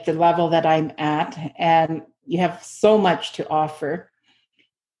me at the level that I'm at, and you have so much to offer.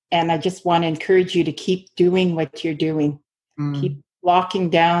 And I just want to encourage you to keep doing what you're doing. Keep locking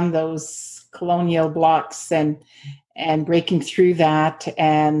down those colonial blocks and breaking through that,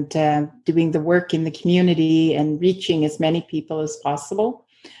 and doing the work in the community and reaching as many people as possible.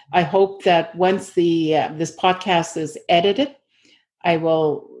 I hope that once this podcast is edited, I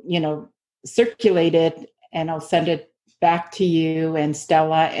will, circulate it, and I'll send it back to you and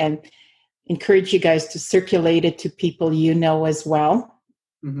Stella, and encourage you guys to circulate it to people as well.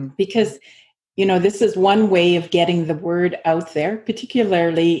 Mm-hmm. Because, this is one way of getting the word out there,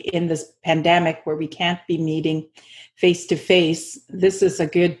 particularly in this pandemic where we can't be meeting face to face. This is a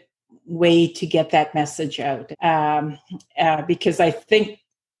good way to get that message out, because I think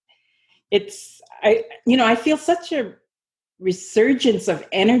I feel such a resurgence of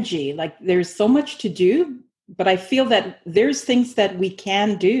energy. Like, there's so much to do, but I feel that there's things that we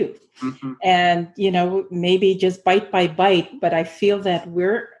can do. Mm-hmm. And, maybe just bite by bite, but I feel that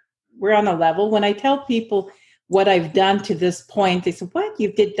we're on a level. When I tell people what I've done to this point, they say, what,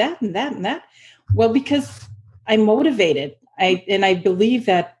 you did that and that and that? Well, because I'm motivated. I believe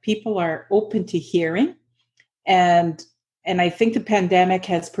that people are open to hearing, and I think the pandemic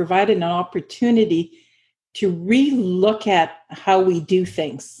has provided an opportunity to re-look at how we do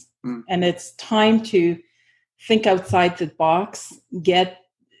things. And it's time to think outside the box, get,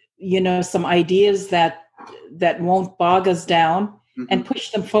 some ideas that won't bog us down, and push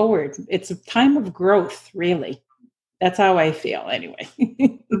them forward. It's a time of growth, really. That's how I feel anyway.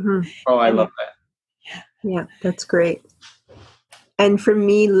 Oh, I love that. Yeah, that's great. And for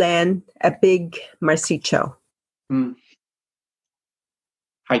me, Len, a big marsicho. Hi,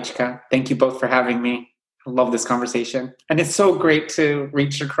 Chika. Thank you both for having me. I love this conversation. And it's so great to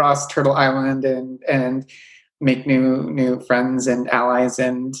reach across Turtle Island and make new friends and allies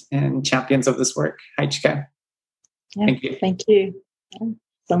and champions of this work. Hi, Chika. Yeah, thank you. Thank you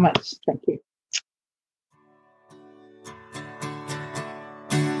so much. Thank you.